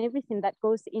this, and everything that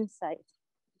goes inside.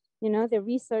 You know, the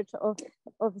research of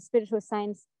spiritual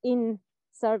science in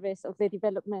service of the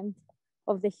development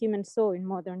of the human soul in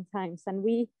modern times. And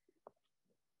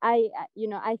I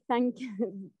thank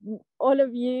all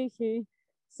of you who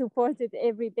support it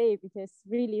every day, because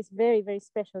really it's very, very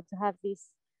special to have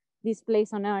this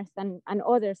place on earth and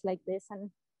others like this.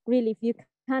 And really, if you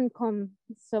can come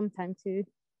sometime to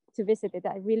visit it,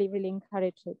 I really, really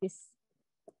encourage it. This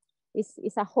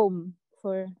is a home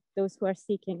for those who are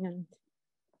seeking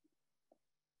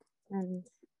and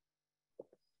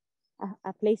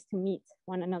a place to meet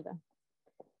one another.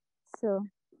 So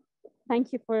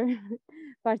thank you for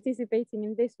participating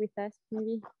in this with us.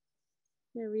 Maybe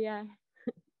here we are.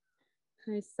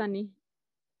 It's sunny.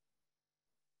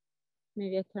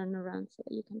 Maybe I turn around so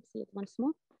that you can see it once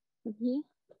more from here.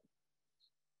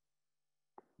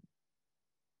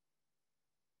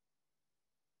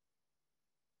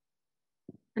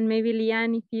 And maybe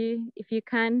Leanne, if you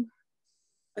can.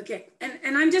 Okay,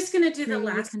 and I'm just going to do the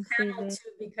Maybe last panel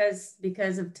too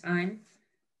because of time.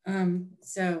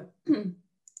 So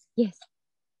yes.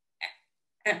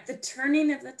 At the turning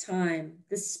of the time,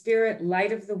 the spirit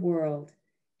light of the world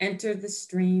entered the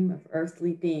stream of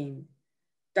earthly being.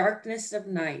 Darkness of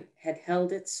night had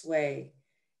held its sway.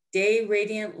 Day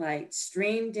radiant light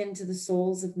streamed into the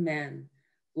souls of men,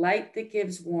 light that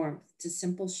gives warmth to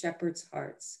simple shepherds'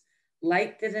 hearts,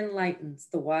 light that enlightens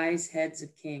the wise heads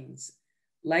of kings.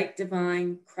 Light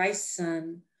divine, Christ's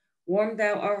Son, warm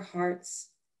thou our hearts,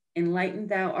 enlighten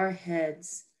thou our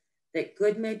heads, that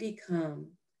good may become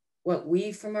what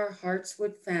we from our hearts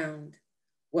would found,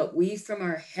 what we from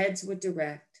our heads would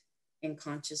direct in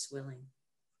conscious willing.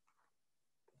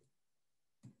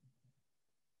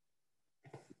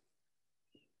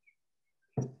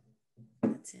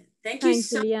 That's it. Thank you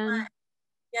so much.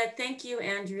 Yeah, thank you,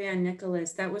 Andrea and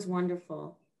Nicolas. That was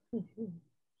wonderful.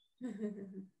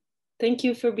 Thank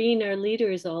you for being our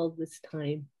leaders all this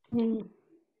time.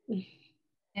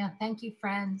 Yeah, thank you,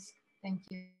 friends. Thank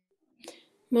you.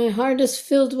 My heart is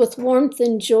filled with warmth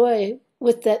and joy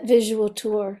with that visual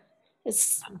tour.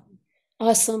 It's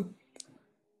awesome.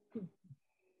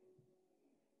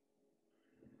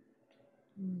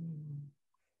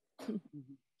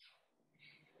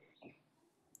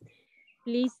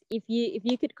 Please, if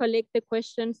you could collect the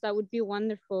questions, that would be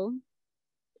wonderful,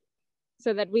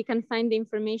 so that we can find the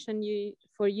information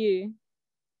for you,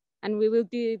 and we will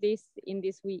do this in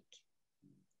this week.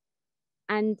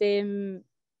 And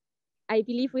I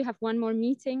believe we have one more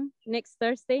meeting next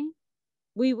Thursday.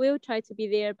 We will try to be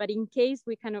there, but in case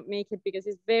we cannot make it because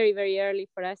it's very, very early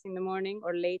for us in the morning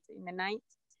or late in the night,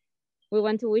 we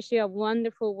want to wish you a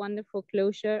wonderful, wonderful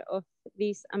closure of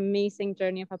this amazing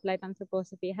journey of applied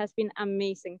anthroposophy. It has been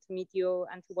amazing to meet you all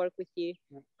and to work with you.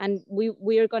 And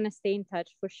we are going to stay in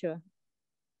touch for sure.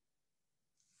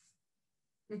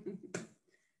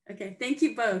 Okay, thank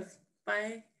you both.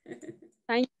 Bye.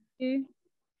 Thank you.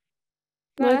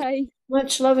 Bye.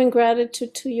 Much love and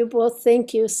gratitude to you both.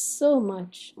 Thank you so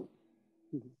much.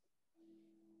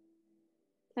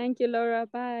 Thank you, Laura.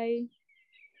 Bye.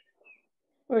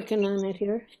 Working on it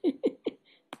here.